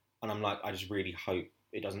 And I'm like, I just really hope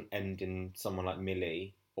it doesn't end in someone like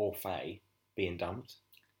Millie or Faye being dumped.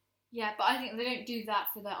 Yeah, but I think they don't do that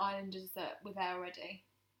for the Islanders that were there already.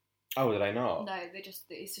 Oh, did they not? No,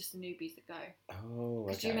 it's just the newbies that go. Oh, okay.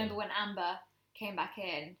 Because do you remember when Amber came back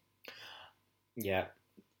in? Yeah.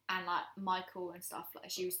 And like Michael and stuff,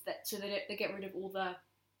 like she was so they get rid of all the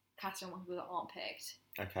Catherine people that aren't picked.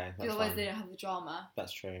 Okay, that's because otherwise fine. They don't have the drama.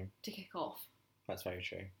 That's true. To kick off. That's very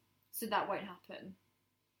true. So that won't happen.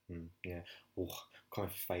 Yeah. Oh, can't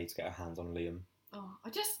wait for Faye to get her hands on Liam. Oh,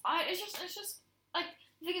 it's just like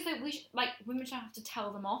the thing is that women don't have to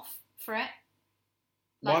tell them off for it.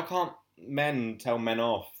 Like, why can't men tell men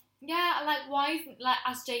off? Yeah, like why isn't like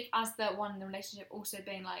as Jake as the one in the relationship also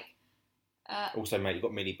being like. Also, mate, you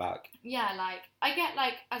got Millie back. Yeah, like I get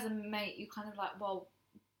like as a mate, you kind of like well,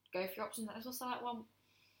 go for your options. But it's also like well,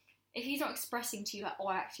 if he's not expressing to you like oh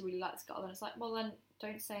I actually really like this girl, then it's like well then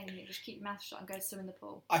don't say anything, just keep your mouth shut and go swim in the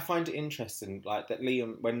pool. I find it interesting like that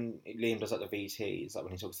when Liam does like the VTs, like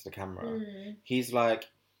when he talks to the camera, he's like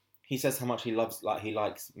he says how much he likes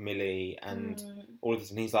Millie and all of this,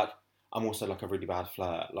 and he's like I'm also like a really bad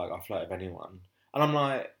flirt, like I flirt with anyone, and I'm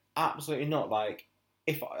like absolutely not like.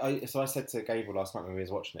 So I said to Gabriel last night when we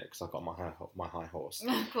was watching it because I got my high horse.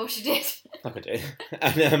 Of course you did. Like I did,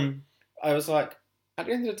 and I was like, at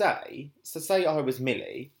the end of the day, so say I was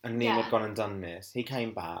Millie and Liam had gone and done this, he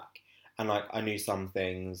came back and like I knew some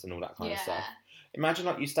things and all that kind of stuff. Imagine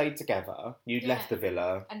like you stayed together, you'd left the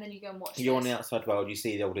villa, and then you go and watch. You're on the outside world. You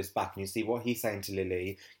see all this back, and you see what he's saying to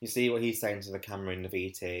Lily. You see what he's saying to the camera in the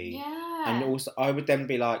VT. Yeah. And also, I would then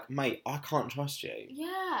be like, mate, I can't trust you.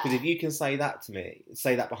 Yeah. Because if you can say that to me,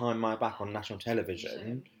 say that behind my back on national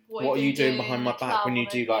television, what are you doing behind my back when you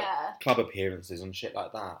do like club appearances and shit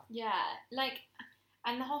like that? Yeah, like,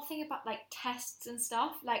 and the whole thing about like tests and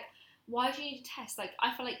stuff, like. Why do you need to test? Like,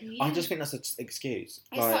 I feel like I just think that's an excuse.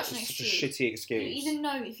 It's like, such an excuse. Such a shitty excuse. You either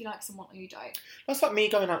know if you like someone or you don't. That's like me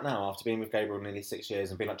going out now after being with Gabriel nearly 6 years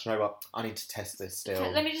and being like, do you know what? I need to test this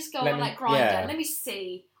still. Let me just go on like Grindr. Yeah. Let me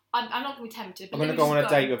see. I'm not going to be tempted. But I'm going to go on a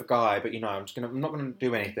date with a guy, but you know, I'm not going to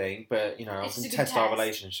do anything. But you know, I'm going to test our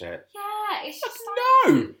relationship. Yeah, it's just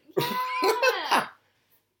no. Yeah.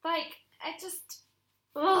 Like it just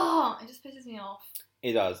pisses me off.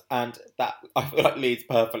 It does, and that I feel like leads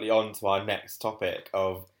perfectly on to our next topic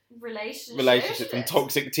of relationships and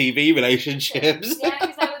toxic TV relationships. Yeah,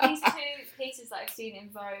 because there were these two pieces that I've seen in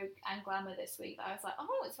Vogue and Glamour this week. I was like,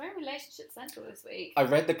 oh, it's very relationship central this week. I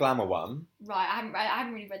read the Glamour one. Right, I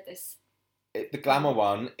haven't really read this. The Glamour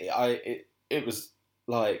one, it was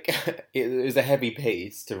like it was a heavy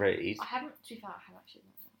piece to read. I haven't actually read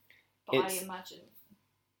that, but I imagine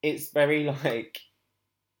it's very like.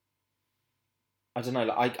 I don't know,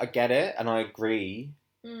 like, I get it, and I agree,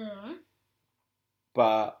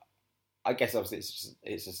 but I guess obviously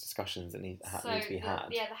it's just discussions that need to be had.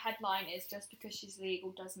 Yeah, the headline is just because she's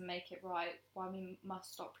legal doesn't make it right. Why we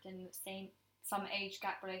must stop pretending that some age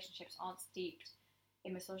gap relationships aren't steeped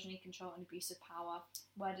in misogyny, control, and abuse of power.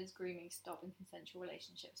 Where does grooming stop and consensual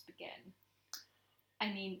relationships begin?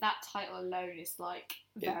 I mean, that title alone is like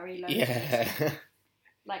very loaded. Yeah.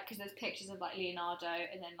 Like, because there's pictures of like Leonardo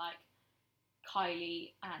and then like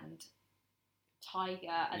Kylie and Tiger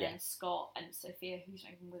and then Scott and Sophia, who's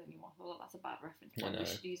not even with anymore. I thought that's a bad reference. Probably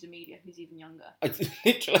should use a media who's even younger.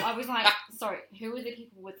 I was like, sorry, who are the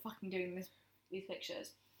people with fucking doing these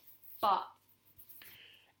pictures? But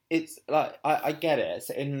it's like I get it.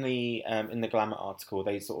 So in the Glamour article,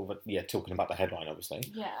 they sort of talking about the headline, obviously.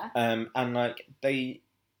 Yeah. And like it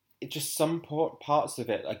just some parts of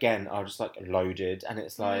it again are just like loaded, and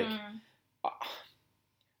it's like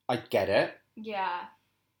I get it. Yeah.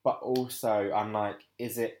 But also, I'm like,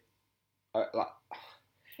 is it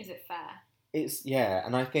is it fair? It's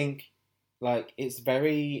and I think like it's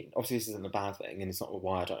very obviously this isn't a bad thing, and it's not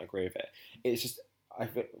why I don't agree with it. It's just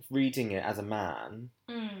reading it as a man.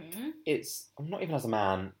 I'm not even as a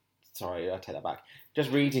man. Sorry, I take that back. Just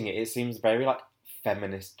reading it, it seems very like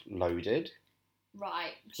feminist loaded.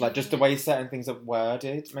 Right. Like just the way certain things are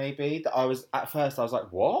worded, maybe. That I was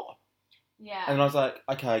like, what? Yeah. And I was like,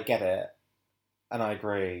 okay, I get it. And I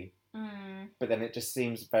agree. But then it just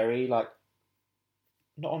seems very, like,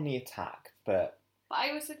 not on the attack, but... But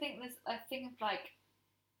I also think there's a thing of, like,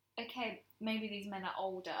 okay, maybe these men are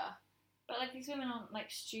older, but, like, these women aren't,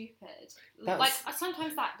 like, stupid. Like,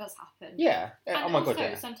 sometimes that does happen. Yeah. And oh my also, God,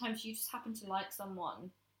 yeah. sometimes you just happen to like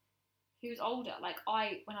someone who's older. Like,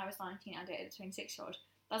 when I was 19, I dated a 26-year-old.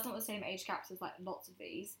 That's not the same age gaps as, like, lots of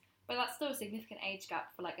these. But that's still a significant age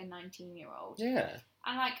gap for, like, a 19-year-old. Yeah.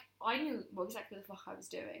 And, like, I knew exactly what the fuck I was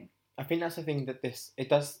doing. I think that's the thing that it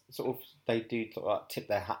does sort of, they do sort of like tip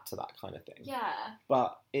their hat to that kind of thing. Yeah.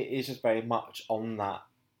 But it is just very much on that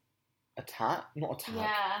attack, not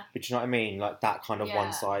attack, but you know what I mean? Like that kind of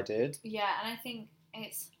one-sided. Yeah, and I think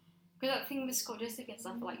it's, because I think with Scott Disick and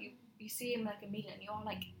stuff, like, you see him, like, immediately, and you're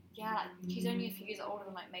like, yeah, like, he's only a few years older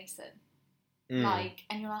than, like, Mason. Like,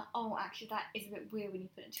 and you're like, oh, actually, that is a bit weird when you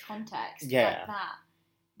put it into context. Yeah. Like that.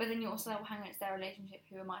 But then you also hang on, it's their relationship.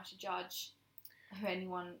 Who am I to judge who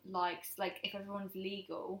anyone likes? Like, if everyone's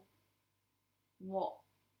legal,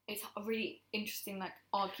 it's a really interesting, like,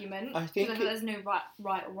 argument. I think there's no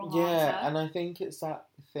right or wrong answer. Yeah, and I think it's that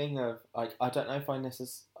thing of, like, I don't know if I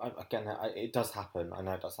necessarily... Again, it does happen. I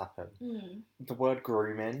know it does happen. The word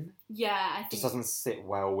grooming just doesn't sit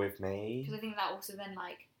well with me. Because I think that also then,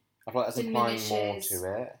 like, I feel like that's implying more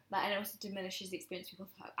to it. Like, and it also diminishes the experience of people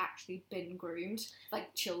who have actually been groomed,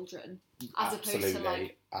 like children, as opposed to,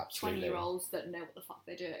 like, 20-year-olds that know what the fuck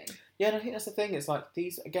they're doing. Yeah, and I think that's the thing. It's like,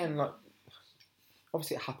 these, again, like,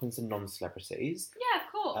 obviously it happens to non-celebrities. Yeah,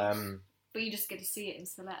 of course. But you just get to see it in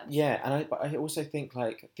celebs. Yeah, but I also think,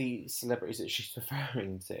 like, the celebrities that she's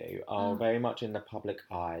referring to are very much in the public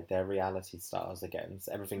eye. They're reality stars again.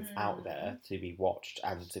 So everything's out there to be watched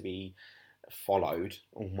and to be followed,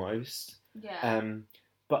 almost. Yeah.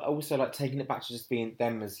 But also, like, taking it back to just being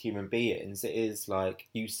them as human beings, it is, like,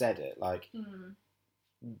 you said it, like,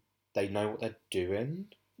 they know what they're doing.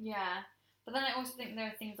 Yeah. But then I also think there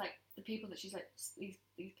are things like the people that she's, like, these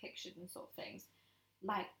pictures and sort of things,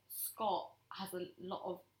 like, Scott has a lot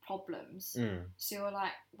of problems. So you're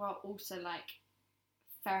like, well, also, like,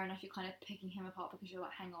 fair enough, you're kind of picking him apart because you're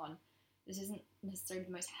like, hang on, this isn't necessarily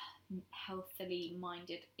the most healthily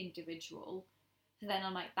minded individual. So then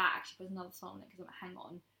I'm like, that actually puts another song on it, because I'm like, hang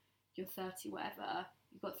on, you're 30, whatever,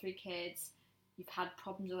 you've got 3 kids, you've had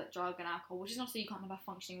problems with, like, drug and alcohol, which is not to say you can't have a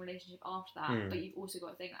functioning relationship after that, but you've also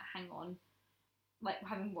got to think, like, hang on, like,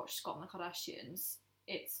 having watched Scott and the Kardashians,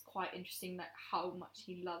 it's quite interesting, like, how much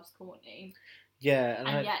he loves Kourtney. Yeah.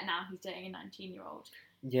 And yet now he's dating a 19-year-old.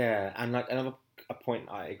 Yeah, and, like, another point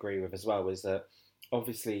I agree with as well is that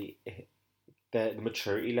obviously the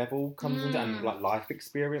maturity level comes into, and, like, life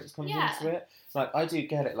experience comes into it. Like, I do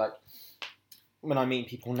get it, like, when I meet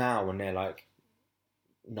people now and they're, like,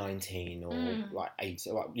 19 or, like,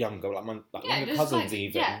 18, like, younger, like, my cousins, like,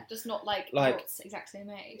 even. Yeah, just not, like what's exactly same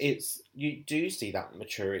age. You do see that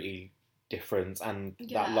maturity difference and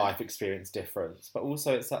that life experience difference, but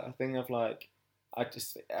also it's that thing of, like, I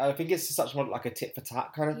think it's such more like a tit for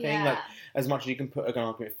tat kind of thing. Like, as much as you can put an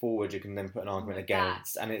argument forward, you can then put an argument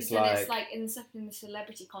against, and it's like... it's like in the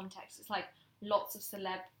celebrity context, it's like lots of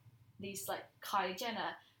these, like, Kylie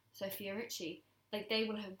Jenner, Sophia Richie, like, they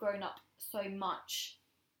will have grown up so much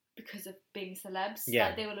because of being celebs. Yeah.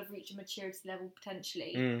 Like, they will have reached a maturity level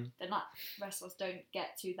potentially that, like, the rest of us don't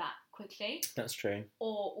get to that quickly. That's true.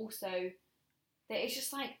 Or also, it's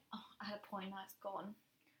just like, I had a point, now it's gone.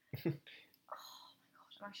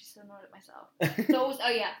 I'm actually so annoyed at myself. So also,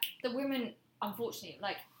 the women, unfortunately,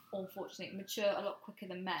 like, unfortunately, mature a lot quicker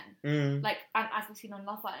than men. Mm. Like, and as we've seen on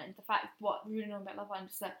Love Island, the fact what we really know about Love Island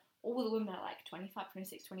is that all the women are like 25,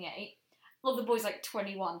 26, 28. All the boys like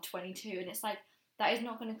 21, 22, and it's like that is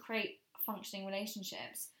not going to create functioning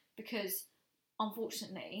relationships because,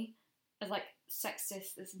 unfortunately, as like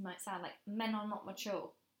sexist as it might sound, like men are not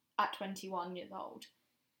mature at 21 years old.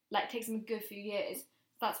 Like, it takes them a good few years.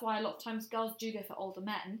 That's why a lot of times girls do go for older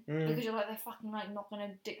men because you're like, they're fucking like not going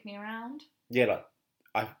to dick me around. Yeah, like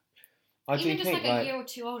I Even do just think like a year or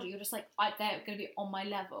two older, you're just like, they're going to be on my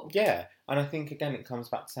level. Yeah, and I think again it comes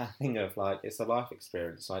back to that thing of like it's a life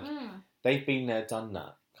experience. Like they've been there, done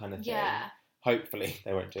that kind of thing. Yeah. Hopefully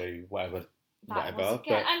they won't do whatever. But and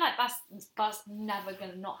like that's never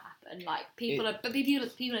gonna not happen. Like people are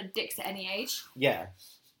dicks at any age. Yeah,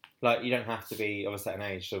 like you don't have to be of a certain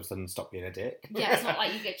age to all of a sudden stop being a dick. Yeah, it's not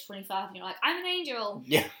like you get to 25 and you're like, I'm an angel.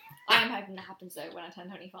 Yeah. I'm hoping that happens though when I turn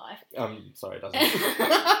 25. Sorry, it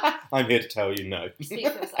doesn't. I'm here to tell you no. Speak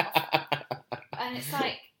for yourself. And it's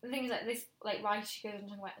like the thing is like this, like right, she goes and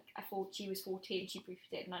talking about I thought she was 14, she briefly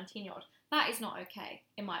dated a 19-year-old. That is not okay,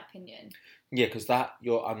 in my opinion. Yeah, because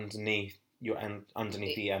you're underneath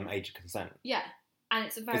the age of consent. Yeah, and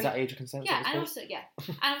it's a very. Is that age of consent? Yeah, and also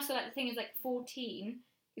like the thing is like 14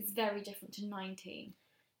 is very different to 19.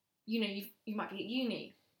 You know, you might be at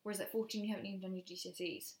uni, whereas at 14 you haven't even done your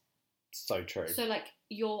GCSEs. So true. So like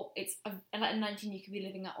and like at 19 you could be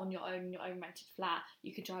living on your own in your own rented flat.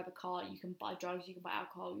 You could drive a car. You can buy drugs. You can buy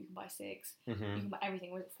alcohol. You can buy cigs. Mm-hmm. You can buy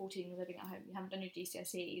everything. Whereas at 14 you're living at home. You haven't done your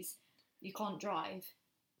GCSEs. You can't drive.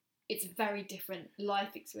 It's a very different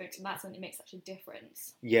life experience, and that's when it makes such a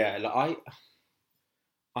difference. Yeah, like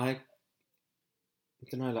I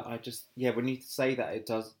don't know. Like I just when you say that, it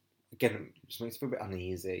does again. It just makes me feel a bit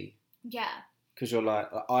uneasy. Yeah. Because you're like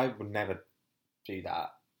I would never do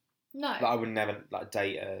that. No. Like, I would never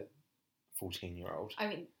date a 14-year-old. I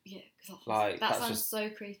mean, yeah, because like, that sounds so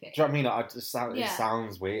creepy. Do you know what I mean? Like, it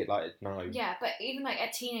sounds weird. Like, no. Yeah, but even like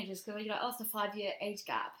at teenagers, because you're like, it's a 5-year age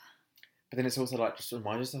gap. But then it's also like, just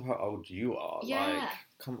remind yourself how old you are. Yeah. Like,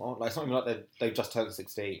 come on. Like, it's not even like they've just turned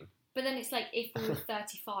 16. But then it's like, if we were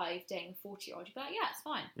 35 dating a 40-year-old, you'd be like, yeah, it's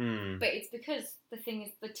fine. Mm. But it's because the thing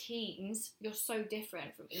is, the teens, you're so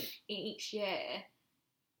different from each year.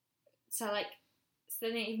 So like,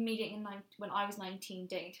 then even me dating when I was 19,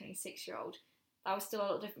 dating a 26-year-old, that was still a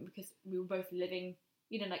lot different because we were both living,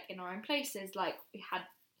 you know, like in our own places. Like we had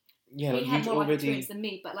more life experience than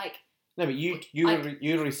me, but like. No, but you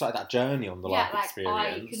already started that journey on the life experience.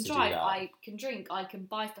 I can drive, I can drink, I can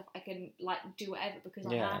buy stuff, I can like do whatever because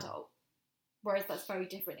I'm an adult. Whereas that's very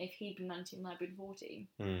different if he'd been 19 and I'd been 14,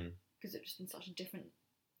 because it's just been such a different.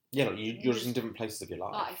 Yeah, like you're just in different places of your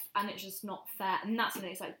life, and it's just not fair. And that's when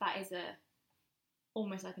it's like that is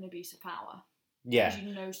almost like an abuse of power. Yeah, because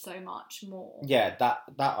you know so much more. Yeah, that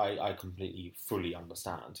I completely fully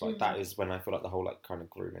understand. Like that is when I feel like the whole like kind of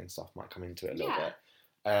grooming stuff might come into it a little bit.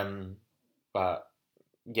 But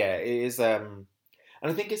yeah, it is. And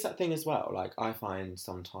I think it's that thing as well. Like I find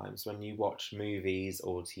sometimes when you watch movies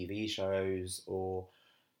or TV shows or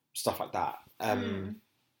stuff like that, and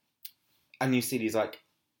you see these like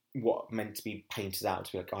what meant to be painted out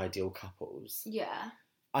to be like ideal couples. Yeah.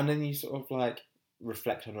 And then you sort of like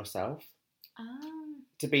reflect on yourself.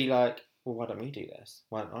 To be like, well, why don't we do this?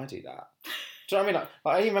 Why don't I do that? Do you know what I mean?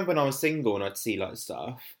 Like I remember when I was single and I'd see like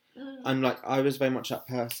stuff. And like I was very much that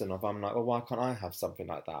person of I'm like, well, why can't I have something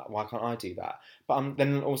like that? Why can't I do that? But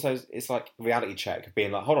then also it's like reality check of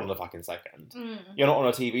being like, hold on a fucking second, you're not on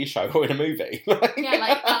a TV show or in a movie. Like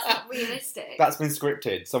that's not realistic. That's been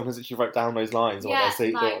scripted. Someone says you wrote down those lines or what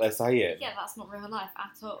they're saying. Yeah, that's not real life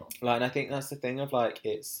at all. Like, and I think that's the thing of like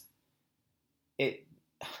it's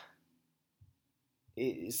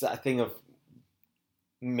that thing of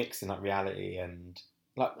mixing like reality and.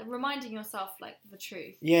 Like reminding yourself like the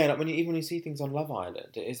truth. Yeah, like when you see things on Love Island,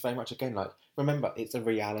 it is very much again like remember it's a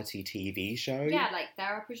reality TV show. Yeah, like there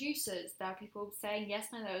are producers, there are people saying yes,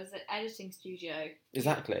 no. There was an editing studio.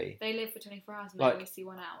 Exactly. They live for 24 hours and like, they only see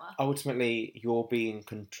 1 hour. Ultimately, you're being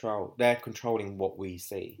controlled. They're controlling what we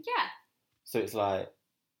see. Yeah. So it's like,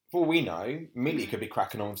 for all we know, Millie could be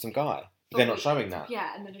cracking on with some guy. But they're not showing that.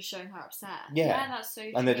 Yeah, and they're just showing her upset. Yeah, that's so.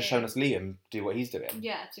 And they're just showing us Liam do what he's doing.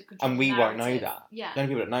 Yeah, to control. And we won't know that. Yeah. The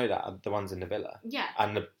only people that know that are the ones in the villa. Yeah.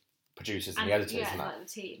 And the producers and the editors and that. Like the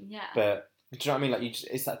team. Yeah. But do you know what I mean? Like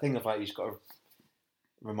it's that thing of like you just got to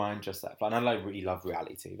remind yourself. Like, and I really love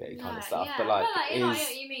reality TV kind of stuff, but like, I know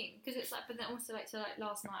what you mean because it's like. But then also like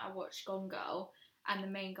last night I watched Gone Girl. And the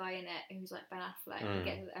main guy in it, who's like Ben Affleck, he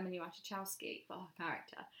gets with Emily Ratajkowski for her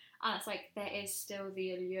character, and it's like there is still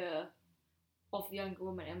the allure of the younger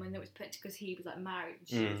woman, and when it was put because he was like married,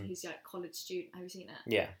 and he's like college student. Have you seen it?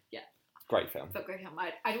 Yeah. Yeah. Great film. But great film.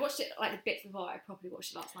 I'd watched it like the bits before. I probably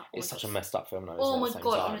watched it last night. It's such a messed up film, though. Oh my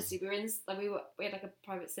god! Honestly, we had like a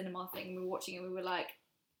private cinema thing, and we were watching it. And we were like,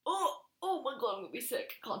 oh my god, I'm gonna be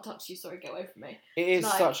sick. Can't touch you. Sorry, get away from me. It is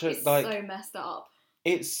it's so messed up.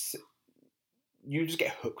 It's you just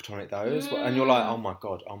get hooked on it though, and you're like, oh my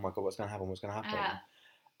god, what's gonna happen? Yeah.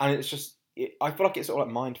 And it's just, I feel like it sort of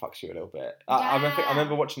like mind fucks you a little bit. I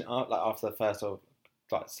remember watching it like after the first or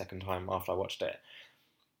like second time after I watched it.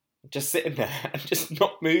 Just sitting there and just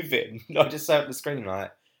not moving. I just sat at the screen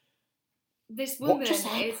like, this woman is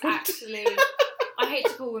actually. I hate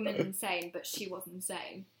to call women insane, but she was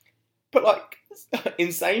insane. But like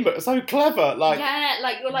insane, but so clever. Like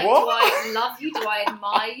like you're like, what? do I love you? Do I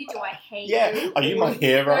admire you? Do I hate you? Yeah, are you my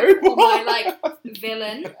hero? Or my like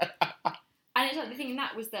villain? And it's like the thing in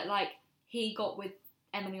that was that like he got with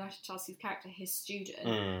Emily Chelsea's character, his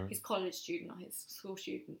student, his college student, not his school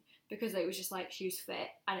student. Because it was just like she was fit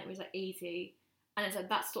and it was like easy, and it's like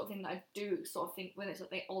that sort of thing that I do sort of think when it's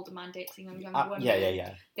like the older man dating a younger woman.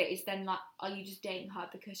 Yeah. That is then like, are you just dating her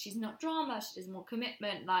because she's not drama? She does more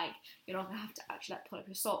commitment. Like you're not gonna have to actually like pull up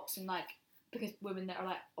your socks and like because women that are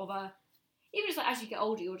like of a even just like as you get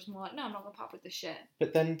older, you're just more like, no, I'm not gonna put up with this shit.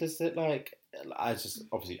 But then does it like as just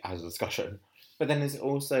obviously as a discussion? But then is it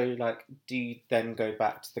also like, do you then go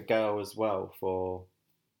back to the girl as well for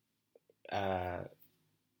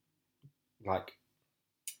like,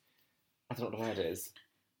 I don't know what the word is.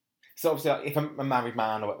 So obviously, like, if I'm a married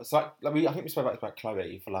man, or whatever, so like I think we spoke about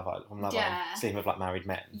Chloe from Love Island, seeing with like married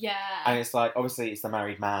men. Yeah. And it's like obviously it's the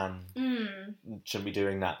married man shouldn't be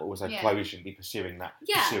doing that, but also Chloe shouldn't be pursuing that.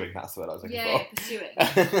 Yeah. Pursuing, that's the word I was looking for. Yeah, pursuing.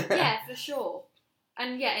 Yeah, for sure.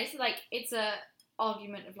 And yeah, it's like it's a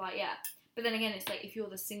argument of like but then again, it's like if you're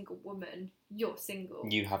the single woman, you're single.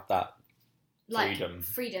 You have that. Like,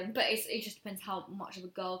 freedom, but it just depends how much of a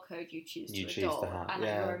girl code you choose to adopt and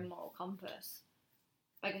like, your own moral compass.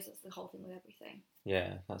 I guess that's the whole thing with everything.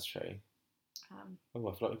 Yeah, that's true. I feel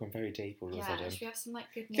like we've gone very deep all of a sudden. Should we have some like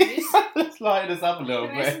good news? Let's lighten us up a little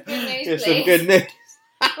bit. Some good news, please. Some good news.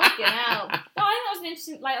 Fucking hell. No, I think that was an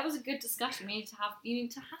interesting. Like that was a good discussion. You need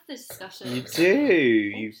to have this discussion.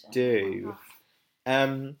 You do.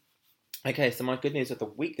 Okay, so my good news of the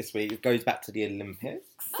week this week goes back to the Olympics.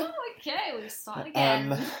 Oh, okay, we'll start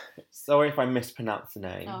again. Sorry if I mispronounce the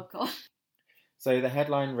name. Oh, God. So the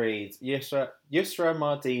headline reads, Yusra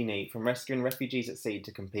Mardini from rescuing refugees at sea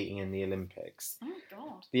to competing in the Olympics. Oh,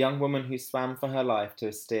 God. The young woman who swam for her life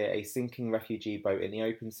to steer a sinking refugee boat in the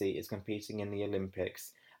open sea is competing in the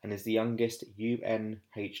Olympics and is the youngest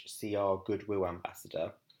UNHCR Goodwill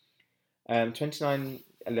Ambassador. 29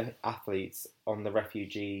 athletes on the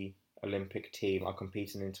refugee Olympic team are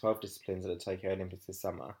competing in 12 disciplines at the Tokyo Olympics this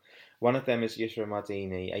summer. One of them is Yusra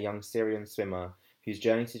Mardini, a young Syrian swimmer whose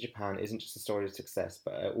journey to Japan isn't just a story of success,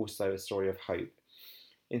 but also a story of hope.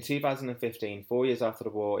 In 2015, 4 years after the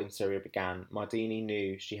war in Syria began, Mardini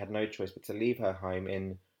knew she had no choice but to leave her home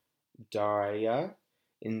in Daraya,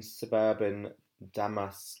 in suburban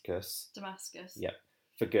Damascus. Yep,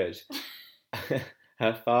 for good.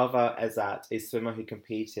 Her father, Ezat, is a swimmer who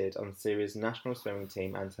competed on Syria's national swimming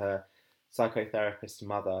team, and her psychotherapist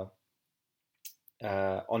mother,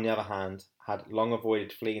 on the other hand, had long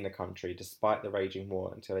avoided fleeing the country despite the raging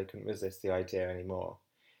war until they couldn't resist the idea anymore.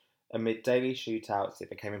 Amid daily shootouts, it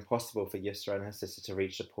became impossible for Yusra and her sister to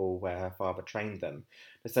reach the pool where her father trained them.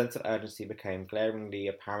 The sense of urgency became glaringly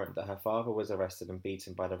apparent that her father was arrested and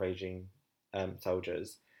beaten by the raging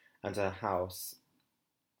soldiers, and her house,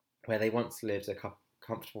 where they once lived a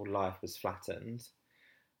comfortable life, was flattened.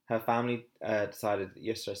 Her family decided that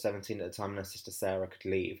Yusra, 17 at the time, and her sister Sarah could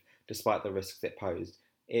leave, despite the risks it posed.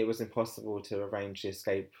 It was impossible to arrange the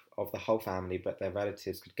escape of the whole family, but their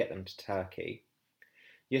relatives could get them to Turkey.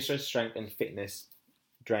 Yusra's strength and fitness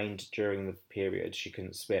drained during the period she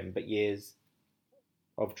couldn't swim, but years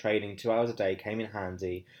of training 2 hours a day came in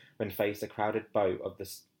handy when faced a crowded boat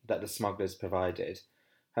that the smugglers provided.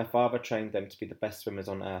 Her father trained them to be the best swimmers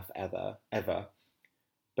on earth ever.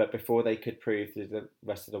 But before they could prove to the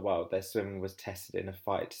rest of the world, their swimming was tested in a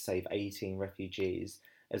fight to save 18 refugees,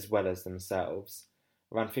 as well as themselves.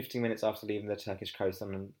 Around 15 minutes after leaving the Turkish coast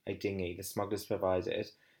on a dinghy, the smugglers provided,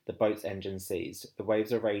 the boat's engine seized. The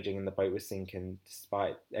waves were raging and the boat was sinking,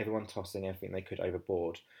 despite everyone tossing everything they could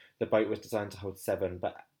overboard. The boat was designed to hold 7,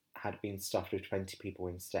 but had been stuffed with 20 people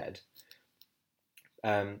instead.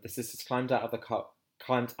 The sisters climbed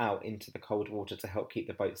out into the cold water to help keep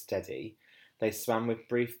the boat steady. They swam with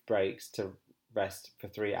brief breaks to rest for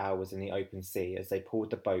 3 hours in the open sea as they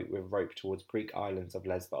pulled the boat with rope towards Greek islands of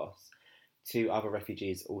Lesbos. 2 other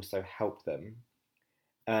refugees also helped them.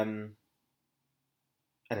 And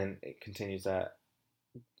then it continues that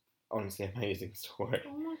honestly amazing story.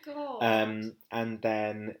 Oh my god. And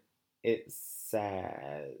then it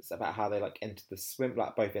says about how they like entered the swim,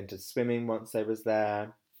 like both entered swimming once they was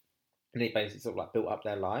there, and it basically sort of like built up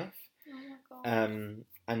their life. Oh my god.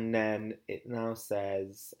 And then it now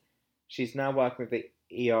says she's now working with the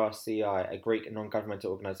ERCI, a Greek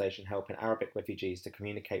non-governmental organisation helping Arabic refugees to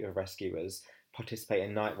communicate with rescuers, participate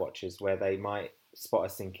in night watches where they might spot a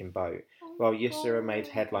sinking boat. While Yusra made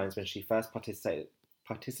headlines when she first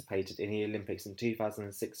participated in the Olympics in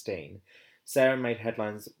 2016, Sarah made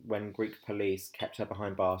headlines when Greek police kept her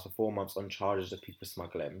behind bars for 4 months on charges of people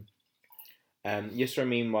smuggling. Yusra,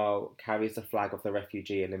 meanwhile, carries the flag of the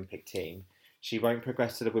refugee Olympic team. She won't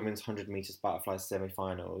progress to the women's 100 metres butterfly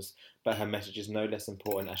semi-finals, but her message is no less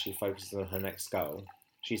important as she focuses on her next goal.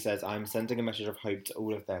 She says, I'm sending a message of hope to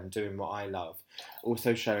all of them, doing what I love,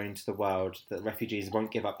 also showing to the world that refugees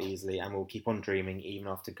won't give up easily and will keep on dreaming even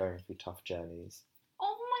after going through tough journeys.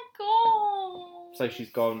 Oh my god. So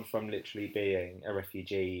she's gone from literally being a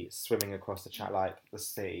refugee, swimming across the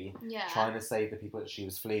sea, trying to save the people that she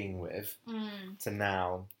was fleeing with, to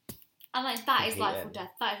now... And like that is life or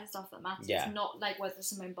death. That is the stuff that matters. Yeah. It's not like whether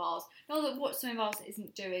Simone Biles. Not that what Simone Biles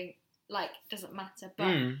isn't doing like doesn't matter,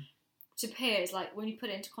 but to peers, like when you put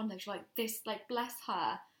it into context, you're like this, like bless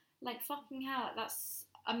her, like fucking hell, like, that's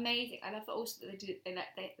amazing. I love that also that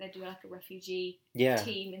they do like a refugee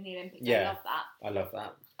team in the Olympics. I love that. I love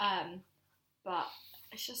that. But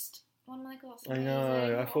it's just. Oh my god! I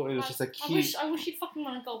know. I thought it was just a cute. I wish she'd fucking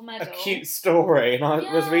won a gold medal. A cute story, and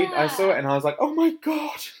I saw it, and I was like, oh my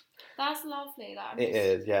god. That's lovely. It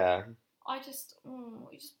is, yeah. I just, you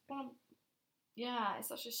just want to, yeah, it's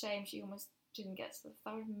such a shame she almost didn't get to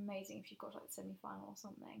that would be amazing if she got like the semi-final or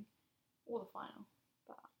something. Or the final.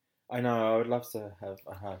 But I know, I would love to have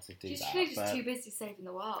her to do that. She's just too busy saving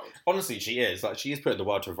the world. Honestly, she is. Like, she is putting the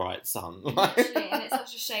world to rights, son. Literally, and it's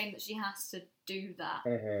such a shame that she has to do that.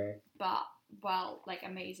 Mm-hmm. But, well, like,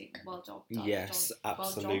 amazing. Well, job done. Yes,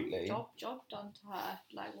 absolutely. Job done to her.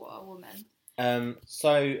 Like, what a woman.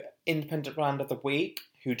 So, independent brand of the week,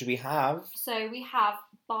 who do we have? So we have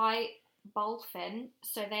By Bulfin.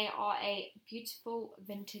 So they are a beautiful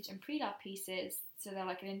vintage and pre-love pieces. So they're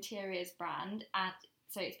like an interiors brand, and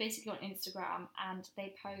so it's basically on Instagram, and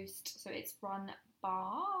they post. So it's run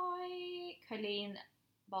by Colleen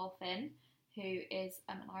Bulfin, who is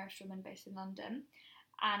an Irish woman based in London,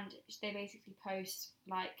 and they basically post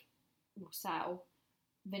sell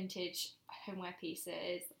vintage homeware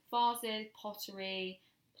pieces, vases, pottery,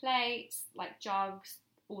 plates, like jugs,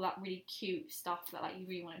 all that really cute stuff that like you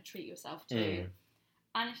really want to treat yourself to.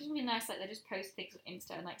 And it's just really nice, like they just post things on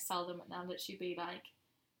Insta and like sell them, and they'll literally be like,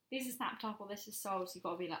 this is snapped up or this is sold, so you've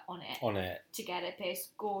got to be like on it to get it. But it's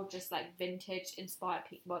gorgeous, like vintage inspired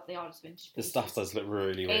pieces. Well, they are just vintage pieces. The stuff does look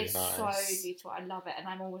really, really nice. It's so beautiful. I love it, and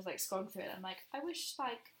I'm always like scrolling through it and I'm like, I wish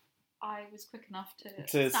like I was quick enough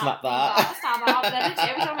to snap that. Snap that up. Then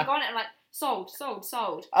every time I go on it, I'm like, sold.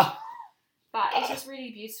 But it's just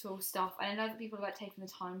really beautiful stuff, and I know that people are like taking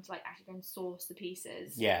the time to like actually go and source the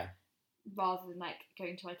pieces. Yeah. Rather than like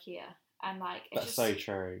going to IKEA, and like it's that's just, so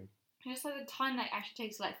true. Just like the time that actually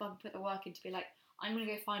takes to like fucking put the work in to be like, I'm gonna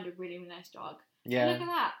go find a really, really nice jug. Yeah. And look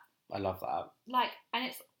at that. I love that. Like, and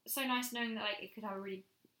it's so nice knowing that like it could have a really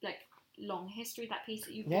like long history, that piece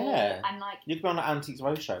that you bought, and like you could be on an Antiques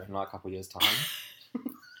Roadshow in like a couple of years' time.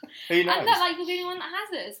 Who knows? And that like you're the only one that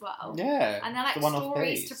has it as well. Yeah. And they're like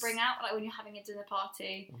stories to bring out, like when you're having a dinner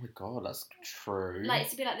party. Oh my god, that's true. Like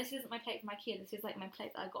to be like, this isn't my plate from IKEA. This is like my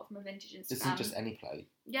plate that I got from a vintage Instagram. This isn't just any plate.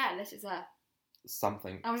 Yeah, this is a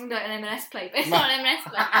something. I was gonna go an M&S plate, but it's not an M&S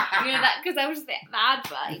plate. You know that because that was just the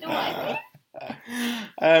advert. You know what I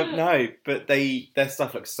mean? No, but their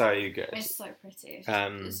stuff looks so good. It's so pretty.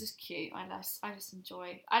 It's just cute. I just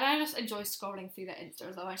enjoy. And I just enjoy scrolling through their Insta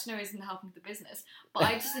as well. I just know it isn't helping the business, but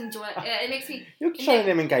I just enjoy it. It makes me. You're showing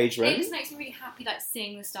them engagement. It just makes me really happy, like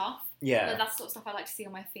seeing the stuff. Yeah. Like, that's the sort of stuff I like to see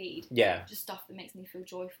on my feed. Yeah. Just stuff that makes me feel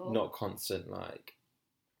joyful. Not constant like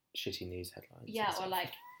shitty news headlines. Yeah, or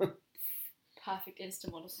like. Perfect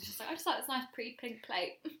Insta models. It's just like, I just like this nice pretty pink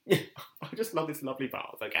plate. Yeah, I just love this lovely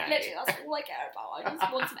vase, okay? Literally, that's all I care about. I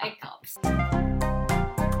just want some egg cups.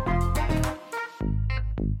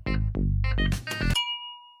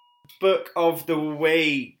 Book of the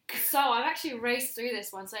week. So I've actually raced through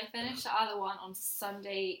this one. So I finished the other one on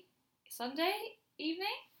Sunday evening,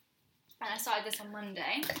 and I started this on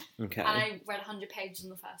Monday. Okay. And I read 100 pages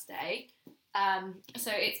on the first day.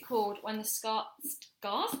 So it's called When the Stars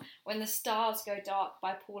Go Dark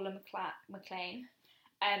by Paula McLean.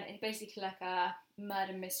 It's basically like a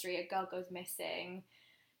murder mystery. A girl goes missing,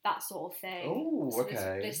 that sort of thing. Oh,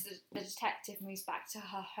 okay. The detective moves back to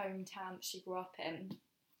her hometown that she grew up in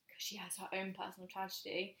because she has her own personal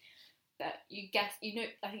tragedy. But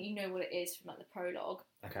I think you know what it is from like the prologue.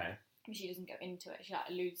 Okay. She doesn't go into it. She like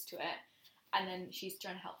alludes to it, and then she's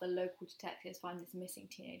trying to help the local detectives find this missing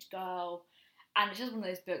teenage girl. And it's just one of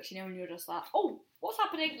those books, you know, when you're just like, oh, what's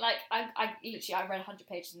happening? Like, I read 100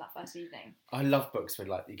 pages in that first evening. I love books where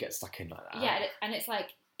like you get stuck in like that. Yeah, and it's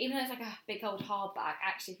like, even though it's like a big old hardback,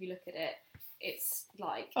 actually, if you look at it, it's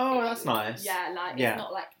like... Oh, that's nice. Yeah, like, it's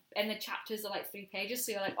not like... And the chapters are like 3 pages,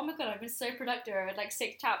 so you're like, oh my god, I've been so productive. I read like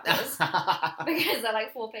 6 chapters because they're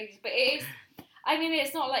like 4 pages. But it is... I mean,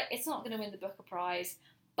 it's not going to win the Booker Prize,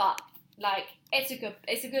 but... Like, it's a good,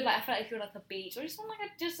 like, I feel like if you're like a beach, or just want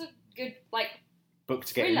like a good, like, book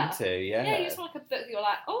to get thriller. into, yeah. Yeah, you just want like a book that you're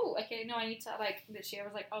like, oh, okay, no, I need to, like, literally, I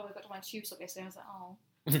was like, oh, I got to my tube stop yesterday, I was like, oh.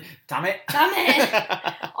 Damn it.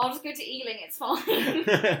 I'll just go to Ealing, it's fine.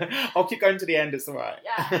 I'll keep going to the end, it's alright.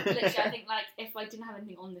 Yeah, literally, I think, like, if I didn't have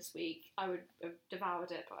anything on this week, I would have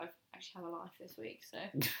devoured it, but I've actually had a life this week, so.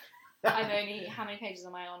 I'm only, how many pages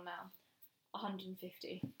am I on now?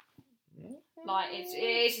 150. Like,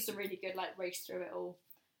 it's just a really good, like, race through it all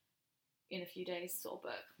in a few days sort of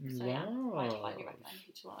book. So, yeah, I'd highly recommend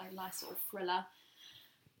if you want a nice sort of thriller.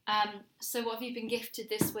 So what have you been gifted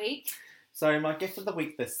this week? So my gift of the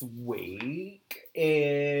week this week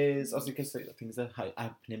is, obviously because things are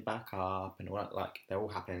opening back up and all that, like, they're all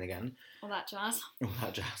happening again. All that jazz. All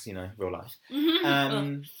that jazz, you know, real life.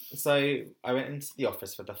 So I went into the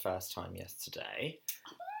office for the first time yesterday.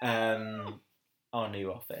 Our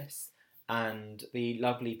new office. And the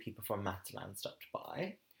lovely people from Matalan stopped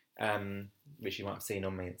by, which you might have seen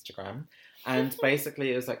on my Instagram. And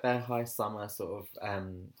basically it was like their high summer sort of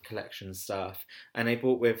collection stuff. And they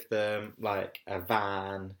brought with them like a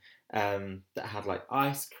van that had like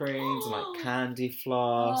ice creams and like candy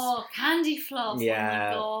floss. Oh, candy floss,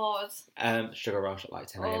 yeah. Oh my god. Sugar rush at like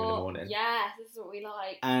 10 a.m. in the morning. Yeah, this is what we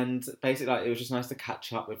like. And basically like it was just nice to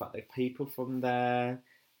catch up with like the people from there.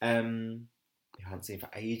 I hadn't seen for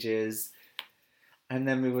ages. And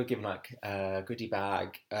then we were given like a goodie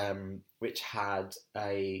bag, which had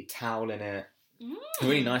a towel in it. A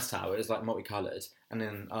really nice towel. It was like multicoloured. And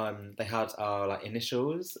then they had our like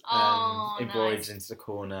initials embroidered into the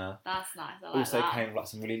corner. That's nice. I like also that. came with like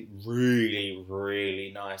some really, really,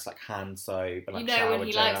 really nice like hand soap and like shower when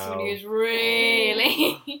he gel. likes when he was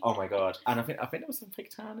really. Oh my god! And I think there was some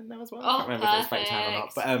fake tan in there as well. Oh, I can't remember if it was fake tan or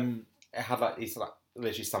perfect. not. But it had like these like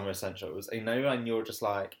literally summer essentials. You know, and you're just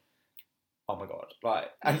like, oh my god, like,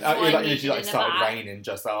 and it like literally like started raining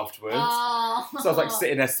just afterwards. Oh. So I was like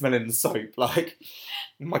sitting there smelling the soap, like,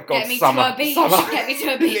 oh my god, Get me summer, to a beach. summer. Get me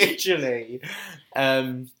to a beach. Literally.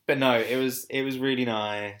 But no, it was really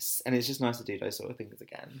nice, and it's just nice to do those sort of things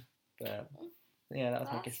again. But yeah, that was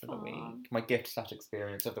my gift of the week. My gift /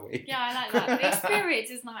 experience of the week. Yeah, I like that. The experience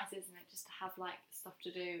is nice, isn't it? Just to have like stuff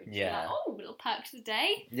to do. Yeah. Like, oh, little perks of the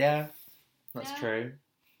day. Yeah, that's true.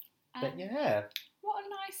 But yeah. What a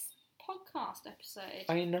nice podcast episode.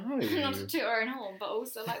 I know. Not to toot our own horn, but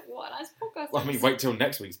also like, what a nice podcast Well, I mean, episode. wait till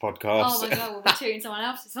next week's podcast. Oh my god, we'll be tooting someone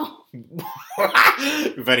else's horn.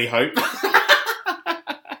 With any hope.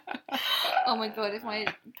 Oh my god, if my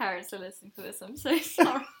parents are listening to this, I'm so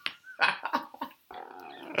sorry.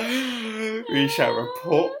 We shall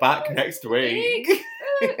report back next week.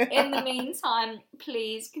 In the meantime,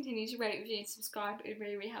 please continue to rate, review, and subscribe. It would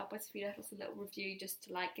really, really help us if you left us a little review just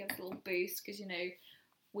to like give us a little boost, because you know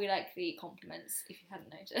we like the compliments. If you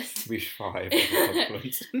hadn't noticed, We thrive on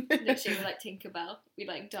compliments. literally we're like Tinkerbell. We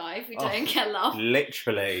like die if we don't get love.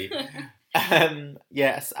 Literally.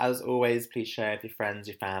 Yes, as always, please share with your friends,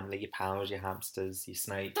 your family, your pals, your hamsters, your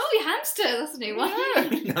snakes. Oh, your hamster! That's a new one.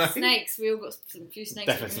 Yeah, no. Snakes. We all got a few snakes.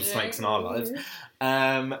 Definitely some snakes in our lives.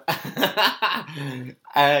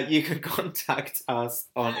 You can contact us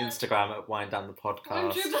on Instagram at Wind Down the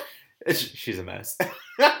Podcast. She's a mess.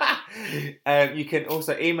 You can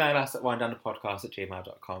also email us at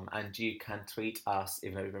winddownthepodcast@gmail.com, and you can tweet us,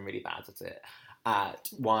 even though we've been really bad at it, at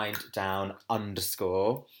winddown_.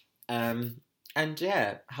 And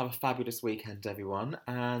yeah, have a fabulous weekend, everyone,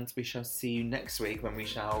 and we shall see you next week when we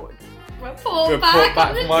shall report back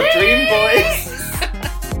on from our Dream Boys.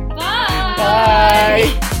 Bye.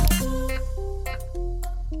 Bye.